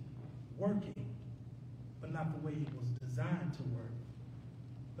things working, but not the way it was designed to work.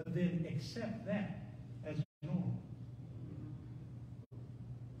 But then accept that as normal.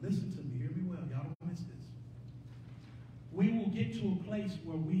 Listen to me, hear me well, y'all don't miss this. We will get to a place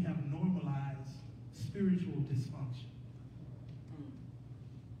where we have normalized spiritual dysfunction.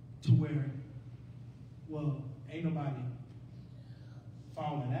 To where, well, ain't nobody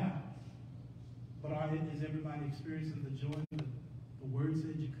falling out. But is everybody experiencing the joy that the word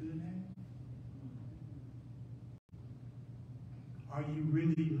said you could have? Are you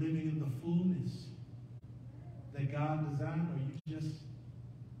really living in the fullness that God designed, or are you just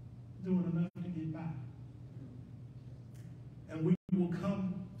doing enough to get by? And we will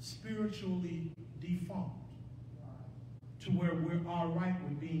come spiritually defunct to where we're all right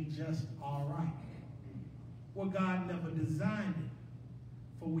with being just all right. Well, God never designed it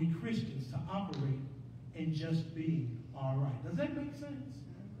for we Christians to operate in just being all right. Does that make sense?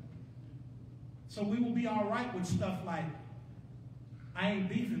 So we will be all right with stuff like, I ain't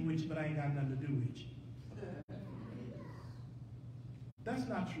beefing with you, but I ain't got nothing to do with you. That's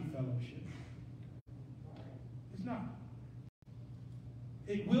not true fellowship. It's not.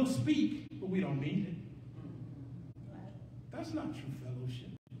 It will speak, but we don't mean it. That's not true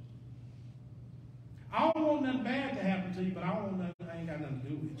fellowship. I don't want nothing bad to happen to you, but I don't want nothing, I ain't got nothing to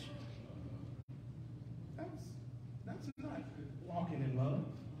do with you. That's not walking in love.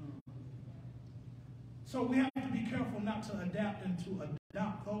 So we have to be careful not to adapt and to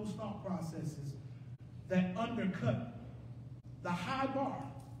adopt those thought processes that undercut the high bar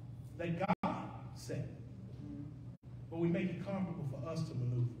that God set. But we make it comfortable for us to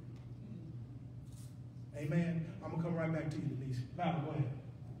maneuver. Amen. I'm going to come right back to you, Denise. Val, go ahead.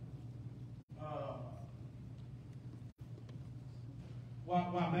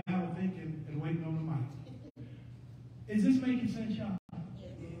 While Val thinking and waiting on the mic. Is this making sense, y'all?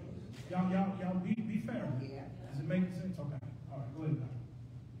 Y'all be fair. Yeah. Is it making sense? Okay. All right, go ahead, Val.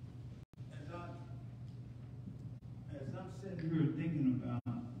 As I'm sitting here thinking about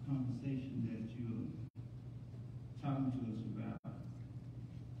the conversation that you're talking to us about,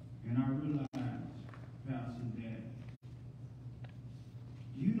 and I realize, Pastor, that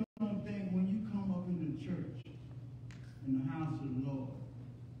you don't think when you come up in the church, in the house of the Lord,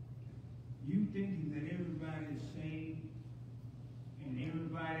 you thinking that everybody is saved and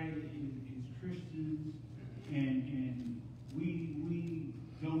everybody is Christians, and we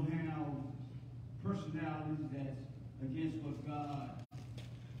don't have personalities that's against what God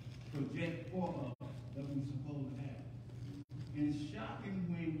projects for us that we're supposed to have. And it's shocking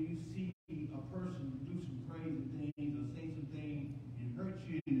when you see a person do some crazy things or say some things and hurt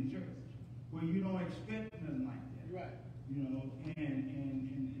you in the church where you don't expect nothing like that. Right. You know,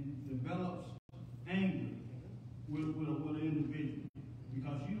 and develops anger with an individual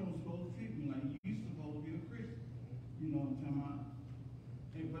because you don't supposed to treat me like you're supposed to be a Christian. You know what I'm talking about?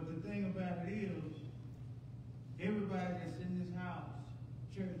 But the thing about it is, everybody that's in this house,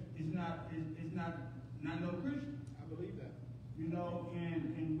 church, is not no Christian. I believe that. You know,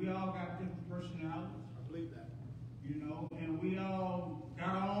 and we all got different personalities. I believe that. You know, and we all got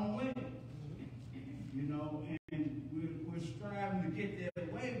our own way. You know, and we're striving to get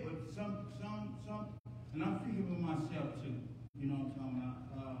that way, but some, and I'm speaking for myself too. You know what I'm talking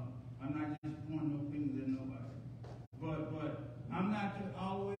about? I'm not just pointing no fingers at nobody. But I'm not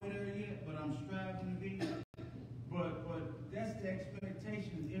all the way there yet, but I'm striving to be. But that's the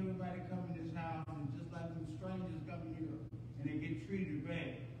expectation. Everybody come in this house, and just like when strangers come in here, and they get treated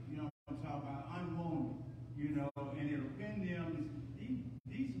bad. You know what I'm talking about? Unwanted. You know, and it offend them.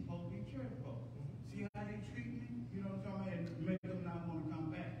 These supposed to be church folks. See how they treat me? You know what I'm talking about? And make them not want to come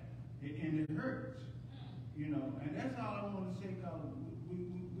back. And it hurts. You know, and that's all I want to say, because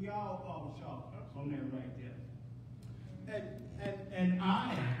we all fall short on that right there. And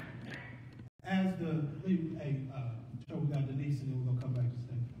I, as the leader, so we got Denise and then we're going to come back to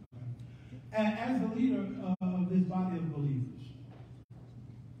Stephen. And as the leader of this body of believers,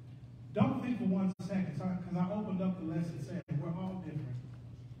 don't think for 1 second, because I opened up the lesson saying we're all different.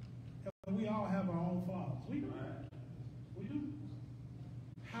 And we all have our own flaws. We do. We do.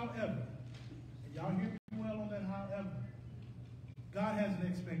 However, and y'all hear me well on that, however, God has an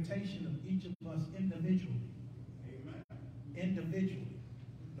expectation of each of us individually. Amen. Individually.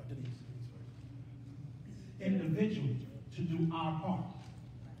 No, Denise first. Individually to do our part.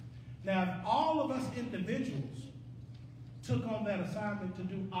 Now, if all of us individuals took on that assignment to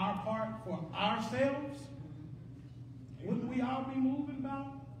do our part for ourselves, wouldn't we all be moving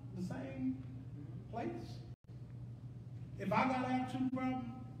about the same place? If I got an attitude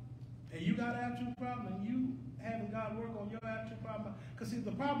problem, and you got an attitude problem, and you having God work on your attitude problem, because see,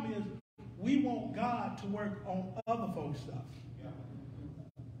 the problem is we want God to work on other folks' stuff. Yeah.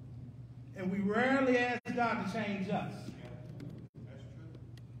 And we rarely ask God to change us.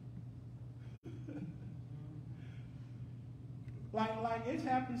 That's true. Like it's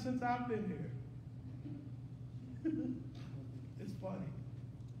happened since I've been here. It's funny.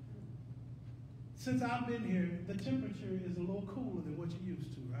 Since I've been here, the temperature is a little cooler than what you're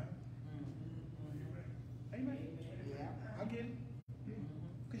used to, right? Amen. Yeah. I get it.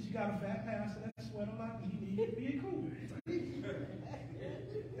 Because you got a fat pastor that's sweating like he needs to be cool.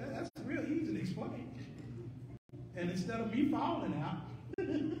 That's real easy to explain. And instead of me falling out,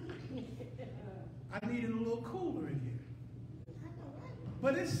 I needed a little cooler in here.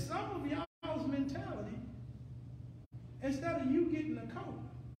 But it's some of y'all's mentality. Instead of you getting a coat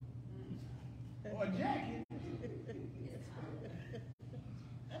or a jacket,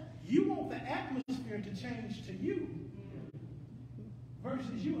 you want the atmosphere to change to you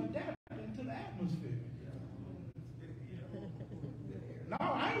versus you adapting to the atmosphere. No,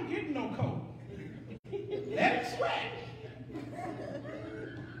 I ain't getting no coat. Let it sweat.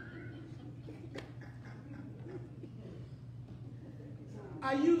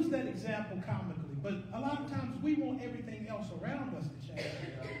 I use that example comically, but a lot of times we want everything else around us to change,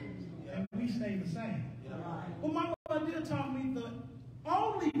 and we stay the same. Well, my mother taught me the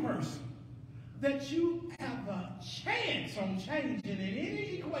only person that you have a chance on changing in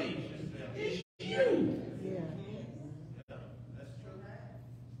any equation is you. Yeah.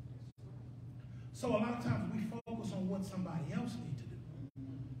 So a lot of times we focus on what somebody else needs to do.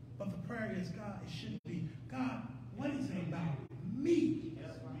 But the prayer is, God, it shouldn't be, God, what is it about me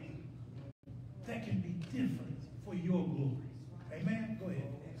that can be different for your glory? Amen? Go ahead.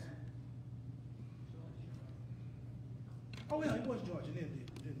 Oh, yeah, it was George. It is.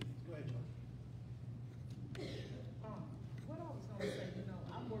 Go ahead, George. What I was gonna say,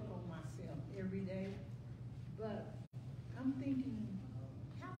 I work on myself every day, but I'm thinking,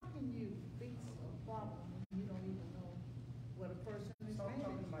 how can you fix a problem when you don't even know what a person is Talk saying?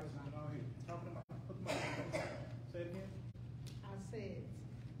 to the mic, man. All right. Talk to the mic. Put the mic on. Say it again. I said,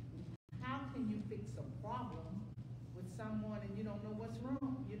 how can you fix a problem with someone and you don't know what's wrong?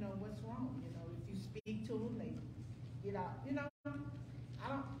 If you speak to them, they get out, and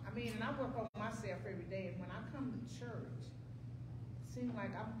I work on myself every day, and when I come to church, it seems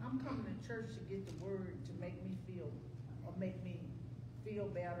like I'm coming to church to get the word to make me feel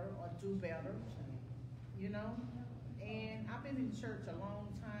better or do better, and I've been in church a long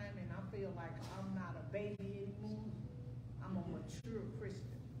time, and I feel like I'm not a baby anymore. I'm a mature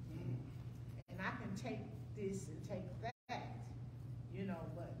Christian, and I can take this and take that,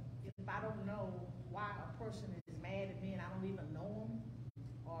 but if I don't know why a person is mad at me and I don't even know them,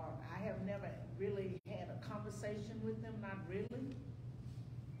 or I have never really had a conversation with them, not really,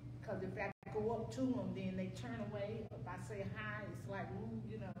 because if I go up to them, then they turn away. If I say hi, it's like,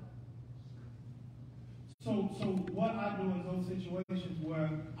 So what I do in those situations where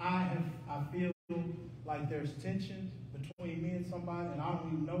I feel like there's tension between me and somebody and I don't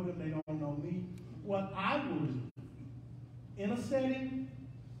even know them, they don't know me, what I will do in a setting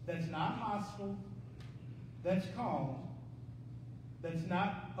that's not hostile, that's calm, that's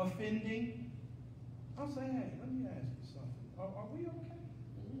not offending, I'll say, hey, let me ask you something. Are we okay?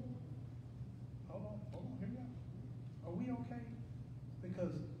 Hold on, here we go. Are we okay?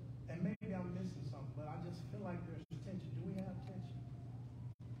 Because, and maybe I'm missing something, but I just feel like there's tension. Do we have tension?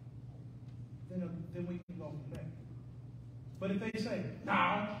 Then we can go from there. But if they say,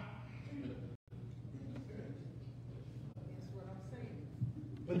 no, that's what I'm saying.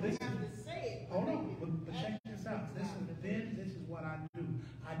 but this I have to say it. hold on, but check this out. This is what I do.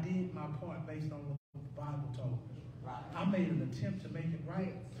 I did my part based on what the Bible told me. Right. I made an attempt to make it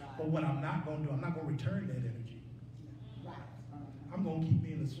right, but what I'm not going to do, I'm not going to return that energy. Right. I'm going to keep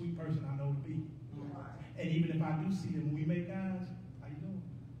being the sweet person I know to be. And even if I do see them, when we make eyes, how you doing?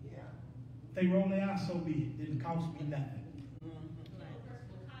 Yeah. They roll their eyes, so be it. Didn't cost me nothing.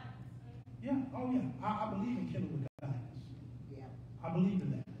 Yeah, oh yeah. I believe in killing with kindness. Yeah. I believe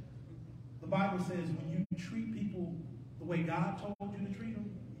in that. The Bible says when you treat people the way God told you to treat them,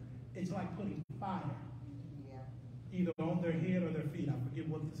 it's like putting fire Yeah. either on their head or their feet. I forget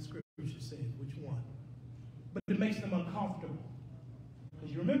what the scripture says, which one. But it makes them uncomfortable. Because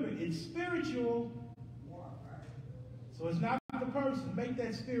you remember, it's spiritual. So it's not the person. Make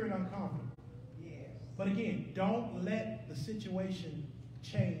that spirit uncomfortable. Yes. But again, don't let the situation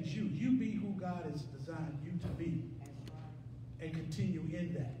change you. You be who God has designed you to be. That's right. And continue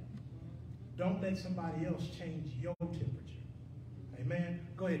in that. Don't let somebody else change your temperature. Amen?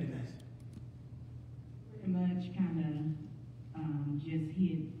 Go ahead, Denise. Pretty much kind of just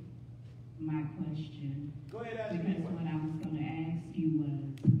hit my question. Go ahead, ask Because me. what I was going to ask you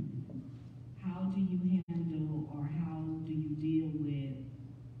was, how do you handle or how do you deal with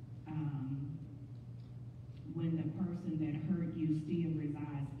when the person that hurt you still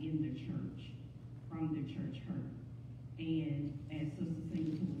resides in the church, from the church hurt? And as Sister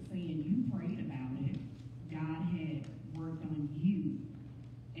Singleton was saying, you prayed about it. God had worked on you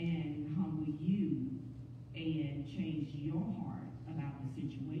and humbled you and changed your heart about the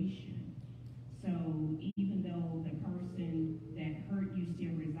situation. So even though the person that hurt you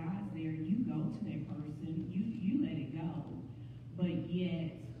still resides there, you go to that person, you let it go. But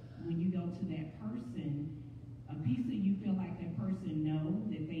yet, when you go to that person, a piece of you feel like that person know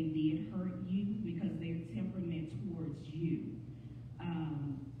that they did hurt you because their temperament towards you.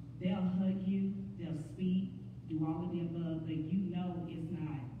 They'll hug you, they'll speak, do all of the above, but you know it's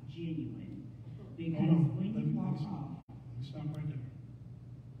not genuine. Because when you walk off, Let me stop right there.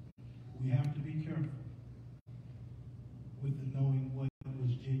 We have to be careful with the knowing what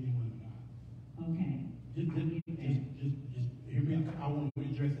was genuine or not. okay, Just hear me out. I want to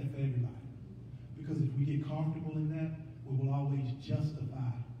address that for everybody. Because if we get comfortable in that, we will always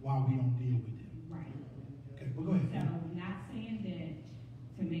justify why we don't deal with them. Right. Okay, well, go ahead. So, not saying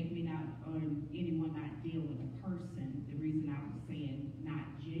that to make me not, or anyone not deal with a person. The reason I was saying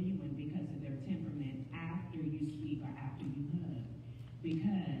not genuine because of their temperament after you speak or after you hug.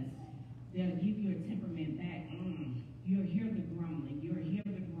 Because they'll give you a temperament back. You'll hear the grumbling. You'll hear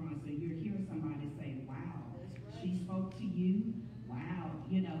the grunts. And you'll hear somebody say, wow, she spoke to you. Wow.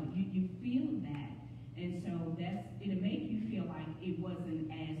 You know, you feel that. And so it'll make you feel like it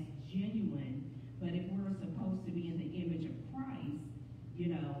wasn't as genuine. But if we're supposed to be in the image of Christ,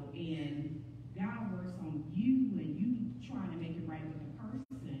 you know, and God works on you and you trying to make it right with the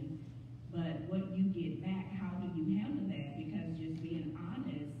person, but what you get back, how do you handle that? Because just being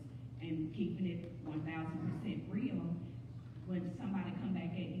honest and keeping it 1,000% real, when somebody come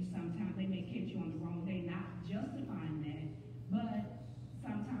back at you, sometimes they may catch you on the wrong day, not justifying that, but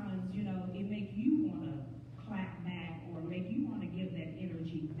sometimes, you know, it make you want to clap back or make you want to give that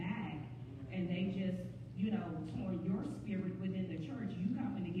energy back, and they just, you know, toward your spirit within the church, you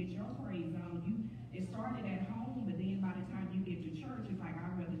coming to get your praise on. It started at home, but then by the time you get to church, it's like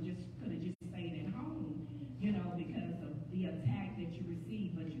I rather could have just stayed at home, you know, because of the attack that you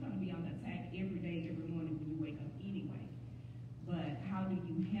receive. But you're going to be on the attack every day, every morning when you wake up anyway. But how do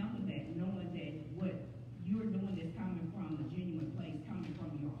you handle that, knowing that what you're doing is coming from a genuine place, coming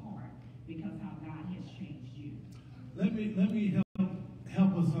from your heart, because how God has changed you? Let me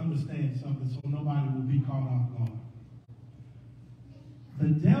help us understand something so nobody will be caught off guard. The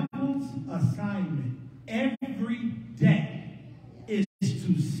devil's assignment every day is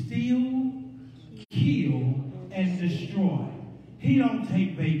to steal, kill, and destroy. He don't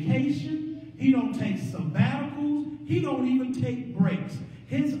take vacation. He don't take sabbaticals. He don't even take breaks.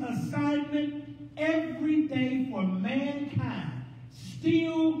 His assignment every day for mankind,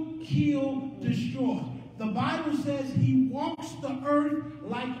 steal, kill, destroy. The Bible says he walks the earth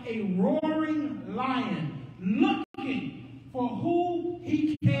like a roaring lion, looking for who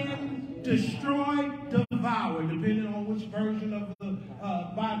he can destroy, devour, depending on which version of the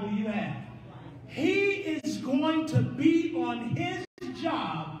Bible you have. He is going to be on his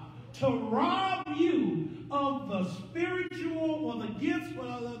job to rob you of the spiritual or the gifts,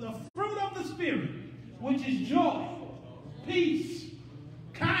 the fruit of the Spirit, which is joy, peace,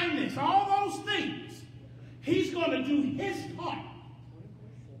 kindness, all those things. He's going to do his part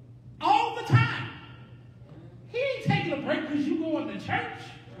all the time. He ain't taking a break because you going to church.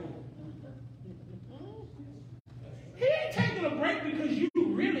 He ain't taking a break because you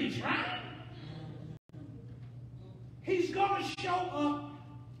really trying. He's going to show up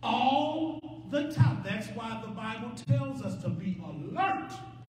all the time. That's why the Bible tells us to be alert,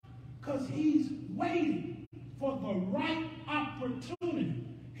 because he's waiting for the right opportunity.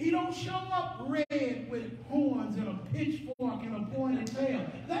 He don't show up red with horns and a pitchfork and a pointed tail.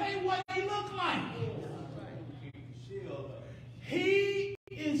 That ain't what he look like. He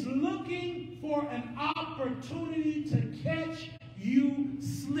is looking for an opportunity to catch you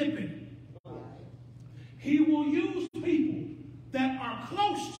slipping. He will use people that are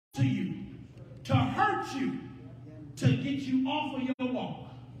close to you to hurt you, to get you off of your walk.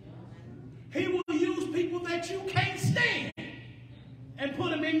 He will use people that you can't stand and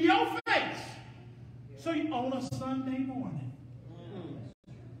put them in your face. So you, on a Sunday morning.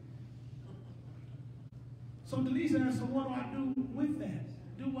 So Denise asked, so what do I do with that?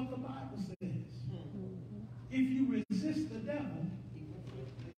 Do what the Bible says. If you resist the devil,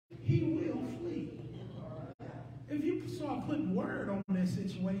 he will flee. If you start putting word on that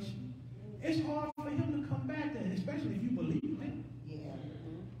situation, it's hard for him to come back there, especially if you believe it. Yeah.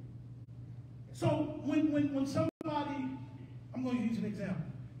 So when somebody, I'm going to use an example.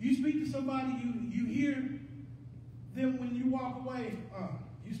 You speak to somebody, you hear them when you walk away.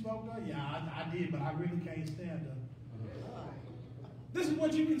 You spoke to her? Yeah, I did, but I really can't stand her. This is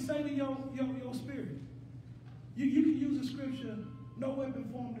what you can say to your spirit. You can use the scripture, no weapon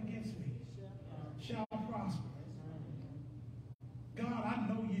formed against me shall prosper. God, I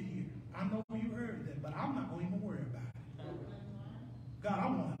know you're here. I know you heard that, but I'm not going to even worry about it. God, I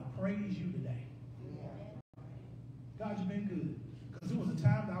want to praise you today. God, you've been good. Because there was a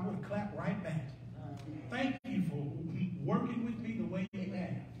time that I would have clapped right back. Thank you for working with me the way you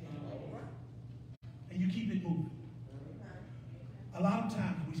have. And you keep it moving. A lot of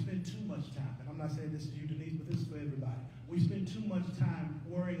times we spend too much time, and I'm not saying this is you, Denise, but this is for everybody. We spend too much time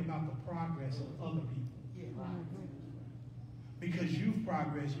worrying about the progress of other people. Because you've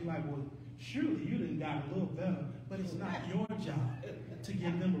progressed, you're like, well, surely you done got a little better, but it's not your job to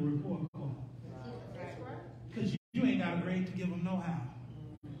give them a report card. Because you ain't got a grade to give them no how.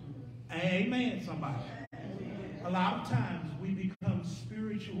 Amen, somebody. A lot of times we become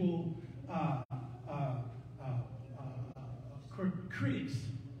spiritual critics,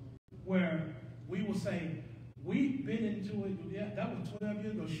 where we will say, we've been into it, yeah, that was 12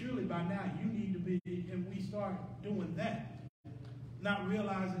 years ago, surely by now you need to be, and we start doing that, not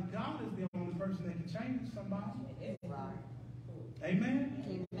realizing God is the only person that can change somebody.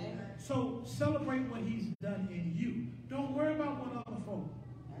 Amen? So celebrate what he's done in you. Don't worry about what other folk,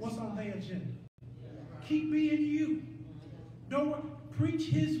 what's on their agenda. Keep being you. Don't worry. Preach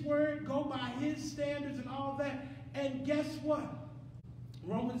his word, go by his standards and all that. And guess what?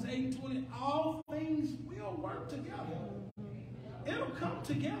 Romans 8:20, all things will work together. It'll come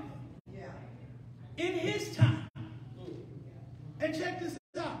together. In his time. And check this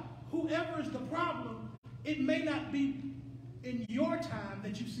out. Whoever is the problem, it may not be in your time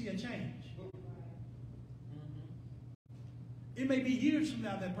that you see a change. It may be years from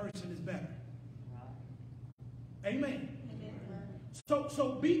now that person is better. Amen.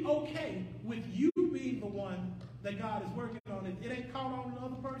 So be okay with you being the one that God is working on. If it ain't called on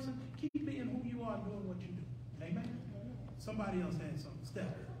another person, keep being who you are and doing what you do. Amen. Somebody else had something. Steph.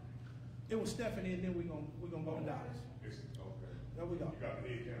 It was Stephanie, and then we're gonna go to Dallas. Okay. There we go. You got the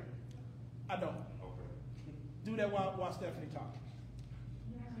head count? I don't. Okay. Do that while Stephanie talking.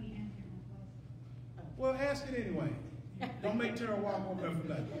 You already answered my question. Well, ask it anyway. Don't make Tara walk over there for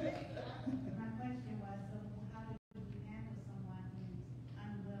that. My question was, so how do you handle someone who's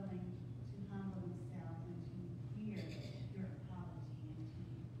unwilling to humble himself and to hear your apology and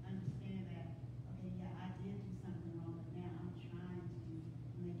to understand that, okay, yeah, I did do something wrong, but now I'm trying to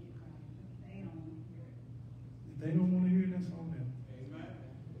make it right. But they don't want to hear it. If they don't want to hear it, that's on them. Amen.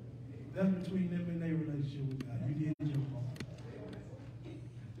 That's between them and their relationship with God. You did your part.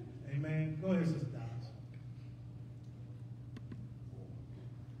 Amen. Go ahead, Sister Dallas.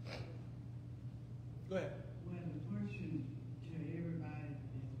 Go ahead. Well, the question to everybody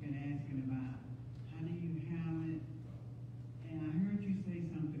that's been asking about, how do you handle it? And I heard you say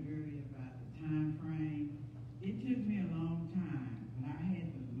something earlier about the time frame. It took me a long time, but I had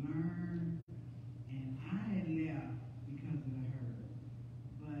to learn, and I had left because of the hurt.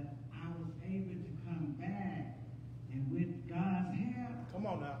 But I was able to come back, and with God's help, Come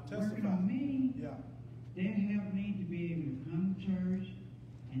on now. working Testify. on me, Yeah. that helped me to be able to come to church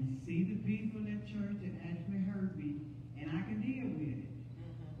and see the people at church that actually hurt me, and I could deal with it.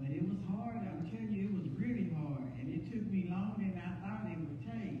 But it was hard. I'm telling you, it was really hard, and it took me longer than I thought it would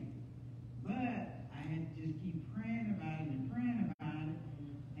take. But I had to just keep praying about it and praying about it,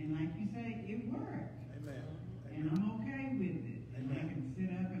 and like you say, it worked. Amen. And I'm okay with it. And I can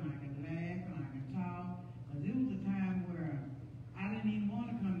sit up and I can laugh and I can talk. Because it was a time where I didn't even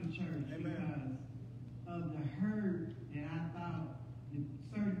want to come to church because of the hurt that I thought that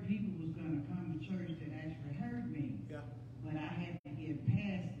certain people was going to come to church that actually hurt me. Yeah. But I had to get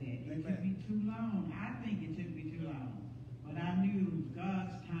past that. It Amen. took me too long. I think it took me too long. But I knew it was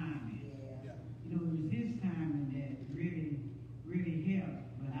God's timing. Yeah. You know, it was his timing that really, really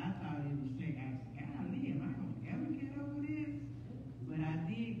helped. But I thought it was take. I said, golly, am I going to ever get over this? But I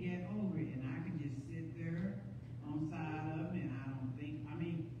did get over it, and I could just sit there on side of it, and I don't think. I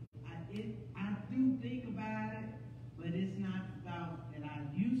mean, I do think about it, but it's not the thought that I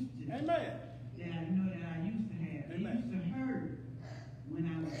used to. Amen. That I know that I used to have. It Amen. used to hurt when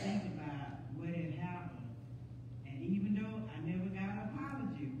I would think about what had happened. And even though I never got an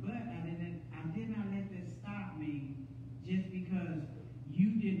apology, but I did not let that stop me just because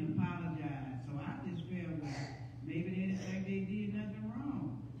you didn't apologize. So I just felt like maybe they didn't think they did nothing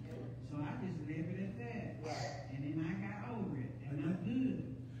wrong. So I just left it at that. And then I got over it. And I'm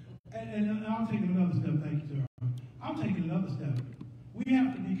good. And I'm taking another step. Thank you, sir. I'm taking another step. We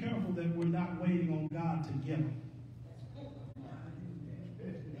have to be careful that we're not waiting on God to get them.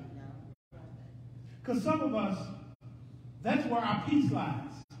 Because some of us, that's where our peace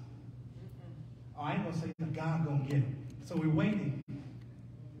lies. Oh, I ain't going to say that God going to get them. So we're waiting.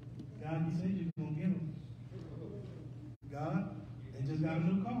 God, you said you're going to get them. God, they just got a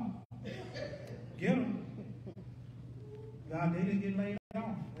new car. Get them. God, they didn't get laid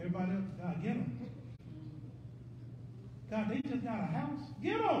off. Everybody else, God, get them. God, they just got a house.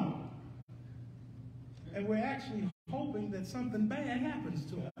 Get them. And we're actually hoping that something bad happens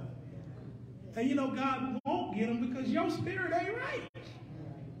to them. And you know, God won't get them because your spirit ain't right.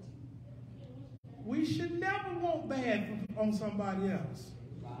 We should never want bad on somebody else.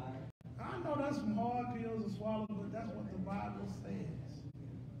 I know that's some hard pills to swallow, but that's what the Bible says.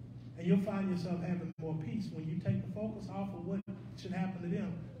 And you'll find yourself having more peace when you take the focus off of what should happen to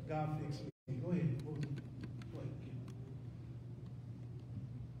them. God fix me. Go ahead. Go ahead.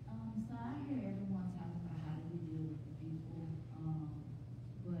 So I hear everyone talking about how do we deal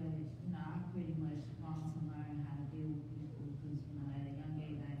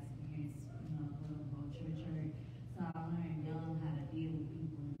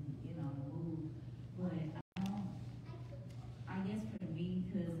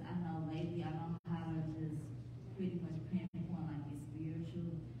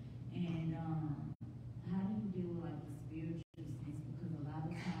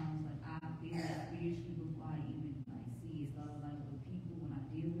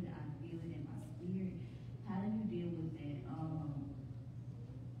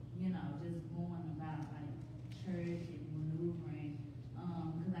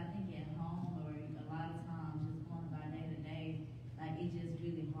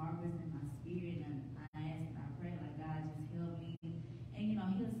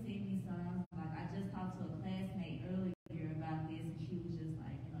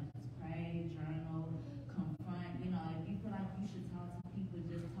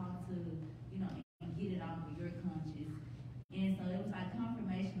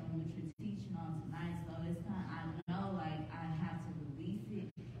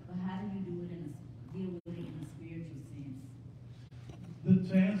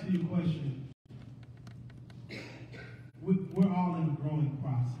to answer your question, we're all in a growing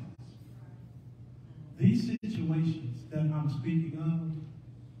process. These situations that I'm speaking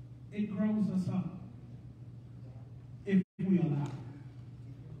of, it grows us up if we allow it.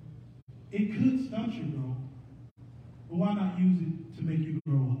 It could stunt your growth, but why not use it to make you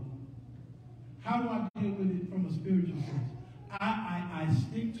grow up? How do I deal with it from a spiritual sense? I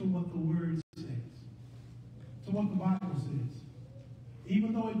stick to what the Word says, to what the Bible says.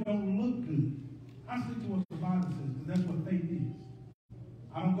 Even though it don't look good, I stick to what the Bible says, because that's what faith is.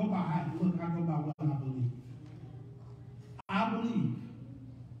 I don't go by how it looks, I go by what I believe. I believe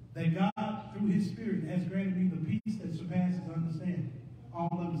that God, through His Spirit, has granted me the peace that surpasses understanding,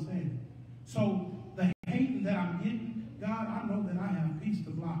 all understanding. So the hating that I'm getting, God, I know that I have peace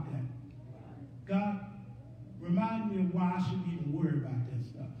to block that. God, remind me of why I shouldn't even worry about that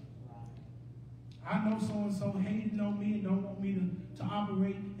stuff. I know so-and-so hating on me and don't want me to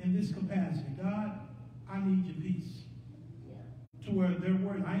operate in this capacity. God, I need your peace. To where their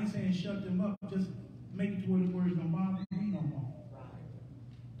words, I ain't saying shut them up, just make it to where the words don't bother me no more.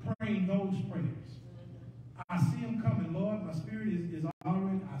 Praying those prayers. I see them coming, Lord. My spirit is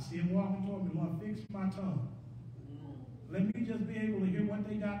already, I see them walking toward me. Lord, fix my tongue. Let me just be able to hear what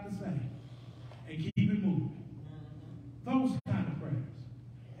they got to say and keep it moving. Those kind of prayers.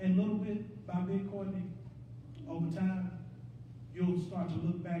 And little bit by bit, Courtney, over time, you'll start to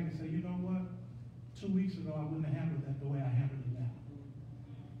look back and say, you know what? 2 weeks ago, I wouldn't have handled that the way I handled it now.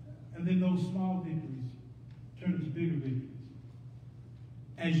 And then those small victories turn into bigger victories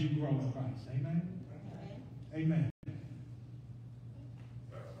as you grow in Christ. Amen? Amen.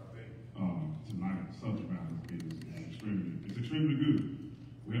 Tonight, the subject matter is extremely good.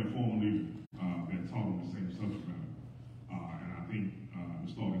 We had a former leader that taught on the same subject matter. And I think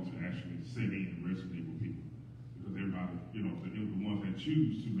it's starting to actually set in and resonate with people. Because everybody, the ones that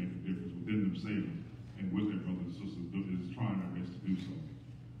choose to make a difference within themselves and with their brothers and sisters is trying their best to do so.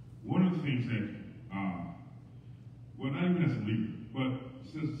 One of the things that, well, not even as a leader, but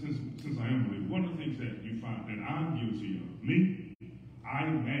since I am a leader, one of the things that you find that I'm guilty of, I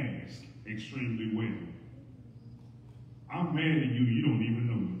mask extremely well. I'm mad at you, you don't even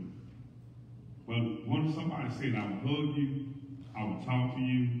know it. But when somebody said I would hug you, I would talk to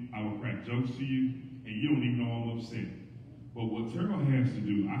you, I would crack jokes to you, and you don't even know I'm upset. But what Terrell has to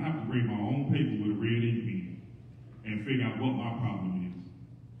do, I have to bring my own paper with a red ink pen and figure out what my problem is.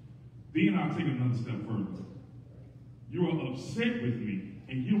 Then I'll take another step further. You are upset with me,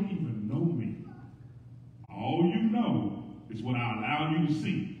 and you don't even know me. All you know is what I allow you to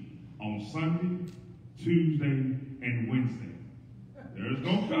see on Sunday, Tuesday, and Wednesday. There is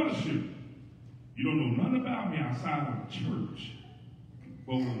no fellowship. You don't know nothing about me outside of the church.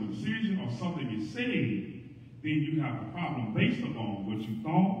 But when the decision or something is said, then you have a problem based upon what you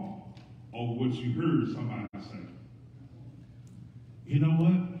thought or what you heard somebody say. You know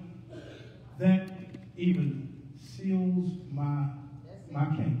what? That even seals my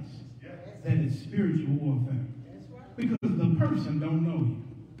case. That is spiritual warfare. Because the person don't know you,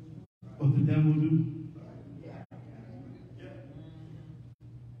 but the devil do.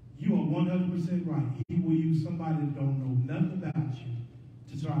 You are 100% right. He will use somebody that don't know nothing about you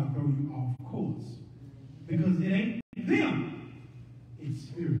to try to throw you off course. Because it ain't them. It's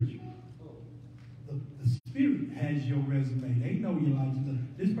spiritual. The spirit has your resume. They know you like you.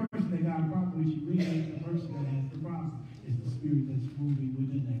 This person that got a problem with you really ain't the person that has the problem. It's the spirit that's moving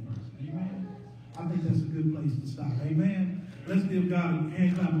within that person. Amen? I think that's a good place to stop. Amen? Let's give God a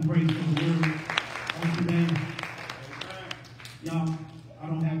hand clap and praise for the word on today. Y'all, I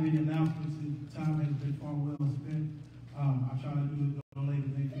don't have any announcements. The time has been far well spent. I try to do it no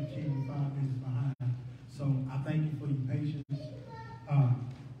later than 15 or 5 minutes behind. So I thank you for your patience.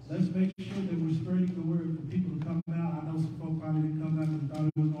 Let's make sure that we're spreading the word for people to come out. I know some folk probably didn't come out because they thought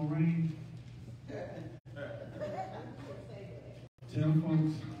it was going to rain. Tell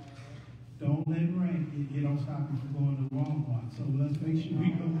folks, don't let it rain. It don't stop you from going to the Walmart. So let's make sure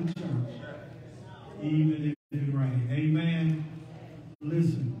we come to church, even if it rains. Amen.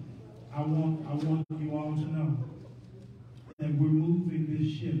 Listen, I want you all to know that we're moving this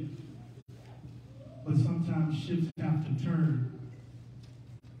ship. But sometimes ships have to turn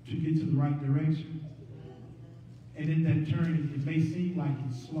to get to the right direction. And in that turn, it may seem like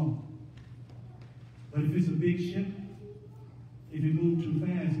it's slow. But if it's a big ship, if it moves too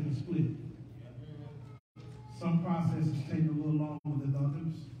fast, it'll split. Some processes take a little longer than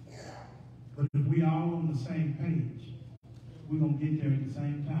others. But if we all on the same page, we're going to get there at the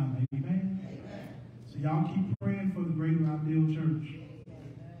same time. Amen? So y'all keep praying for the Greater Ideal Church,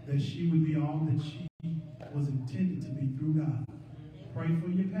 that she would be all that she was intended to be through God. Pray for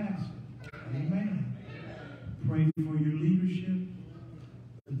your pastor. Amen. Pray for your leadership.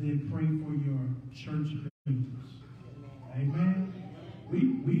 And then pray for your church members. Amen. We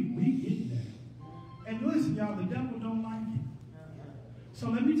get that. And listen, y'all, the devil don't like it. So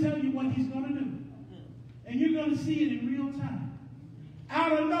let me tell you what he's going to do. And you're going to see it in real time.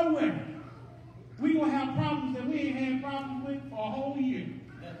 Out of nowhere, we're going to have problems that we ain't had problems with for a whole year.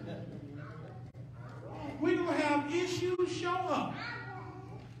 We're going to have issues show up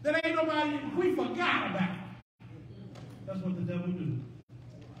that ain't nobody, we forgot about. That's what the devil do.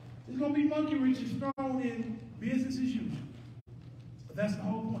 It's going to be monkey wrenches thrown in business as usual. But that's the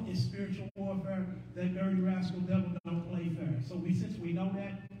whole point. It's spiritual warfare. That dirty rascal devil don't play fair. So since we know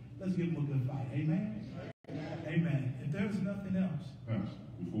that, let's give him a good fight. Amen? Amen. If there's nothing else. Pastor,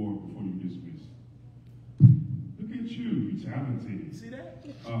 before you dismiss, look at you. You're talented. You see that?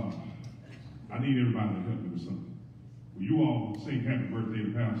 I need everybody to help me with something. Will you all sing happy birthday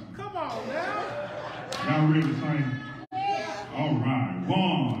to Pastor? Come on now. Y'all ready to sing? All right.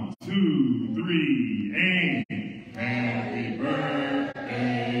 1, 2, 3, and happy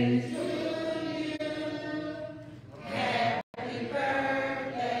birthday to you. Happy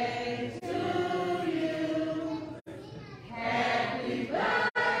birthday to you. Happy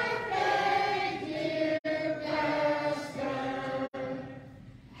birthday, dear Pastor.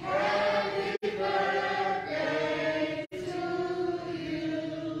 Happy birthday to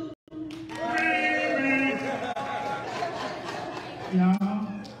you. Y'all,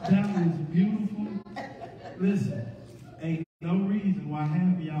 that was beautiful. Listen, ain't no reason why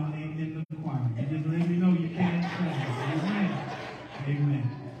half of y'all ain't in the choir. You just let me know you can't sing. Amen. Amen.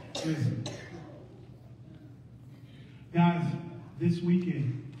 Listen. Guys, this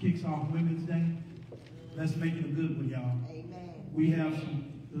weekend kicks off Women's Day. Let's make it a good one, y'all. Amen. We have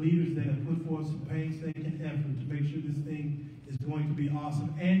some leaders that have put forth some painstaking effort to make sure this thing is going to be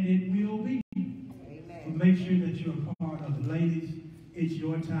awesome, and it will be. But make sure that you're a part of it. Ladies, it's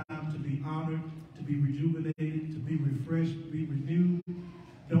your time to be honored, to be rejuvenated, to be refreshed, to be renewed.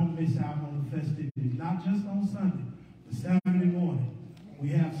 Don't miss out on the festivities. Not just on Sunday, but Saturday morning. We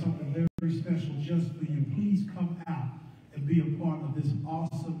have something very, very special just for you. Please come out and be a part of this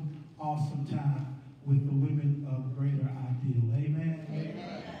awesome, awesome time with the women of Greater Ideal. Amen?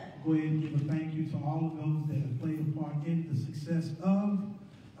 Amen. Go ahead and give a thank you to all of those that have played a part in the success of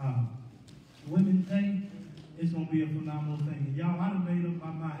Women's Day. It's going to be a phenomenal thing. And y'all, I done made up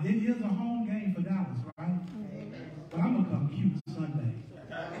my mind. It is a home game for Dallas, right? Amen. But I'm going to come cute Sunday.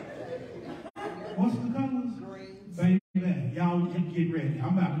 What's the colors? Green. Baby, y'all get ready.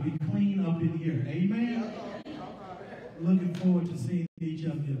 I'm about to be clean up in here. Amen? Looking forward to seeing each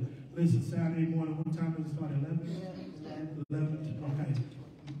of you. Listen, Saturday morning, what time does it start? 11? 11. Okay.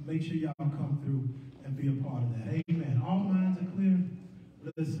 Make sure y'all come through and be a part of that. Amen. All minds are clear.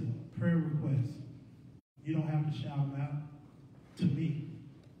 Listen, prayer requests. You don't have to shout them out to me.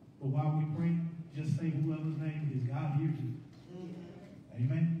 But while we pray, just say whoever's name it is. God hears you.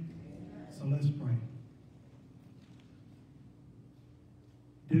 Amen? So let's pray.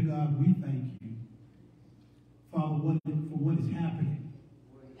 Dear God, we thank you, Father, for what is happening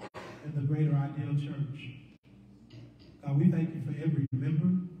in the Greater Ideal Church. God, we thank you for every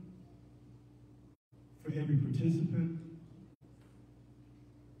member, for every participant,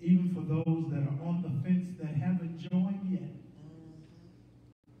 even for those that are on the fence that haven't joined yet.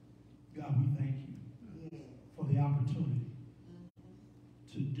 God, we thank you for the opportunity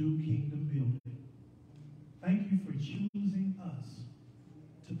to do kingdom building. Thank you for choosing us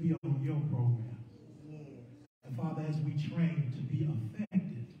to be on your program. And Father, as we train to be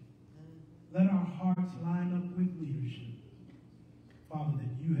effective, let our hearts line up with leadership. Father,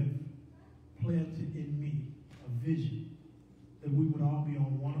 that you have planted in me a vision that we would all be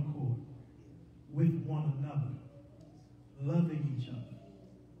on one accord, with one another, loving each other,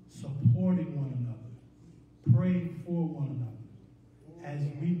 supporting one another, praying for one another, as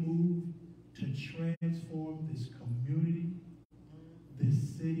we move to transform this community, this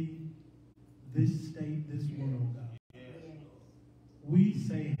city, this state, this world, God. We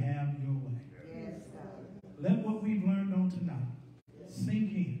say, have your way. Let what we've learned on tonight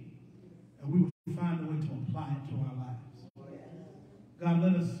sink in, and we will find a way to apply it to our lives. God,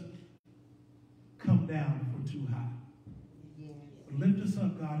 let us come down if we're too high. But lift us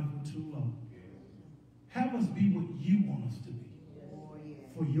up, God, if we're too low. Have us be what you want us to be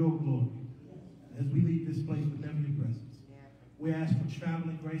for your glory. As we leave this place with never your presence, we ask for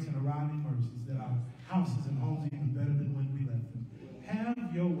traveling grace and arriving mercies, that our houses and homes are even better than when we left them.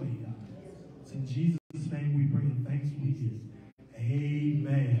 Have your way, God. It's in Jesus'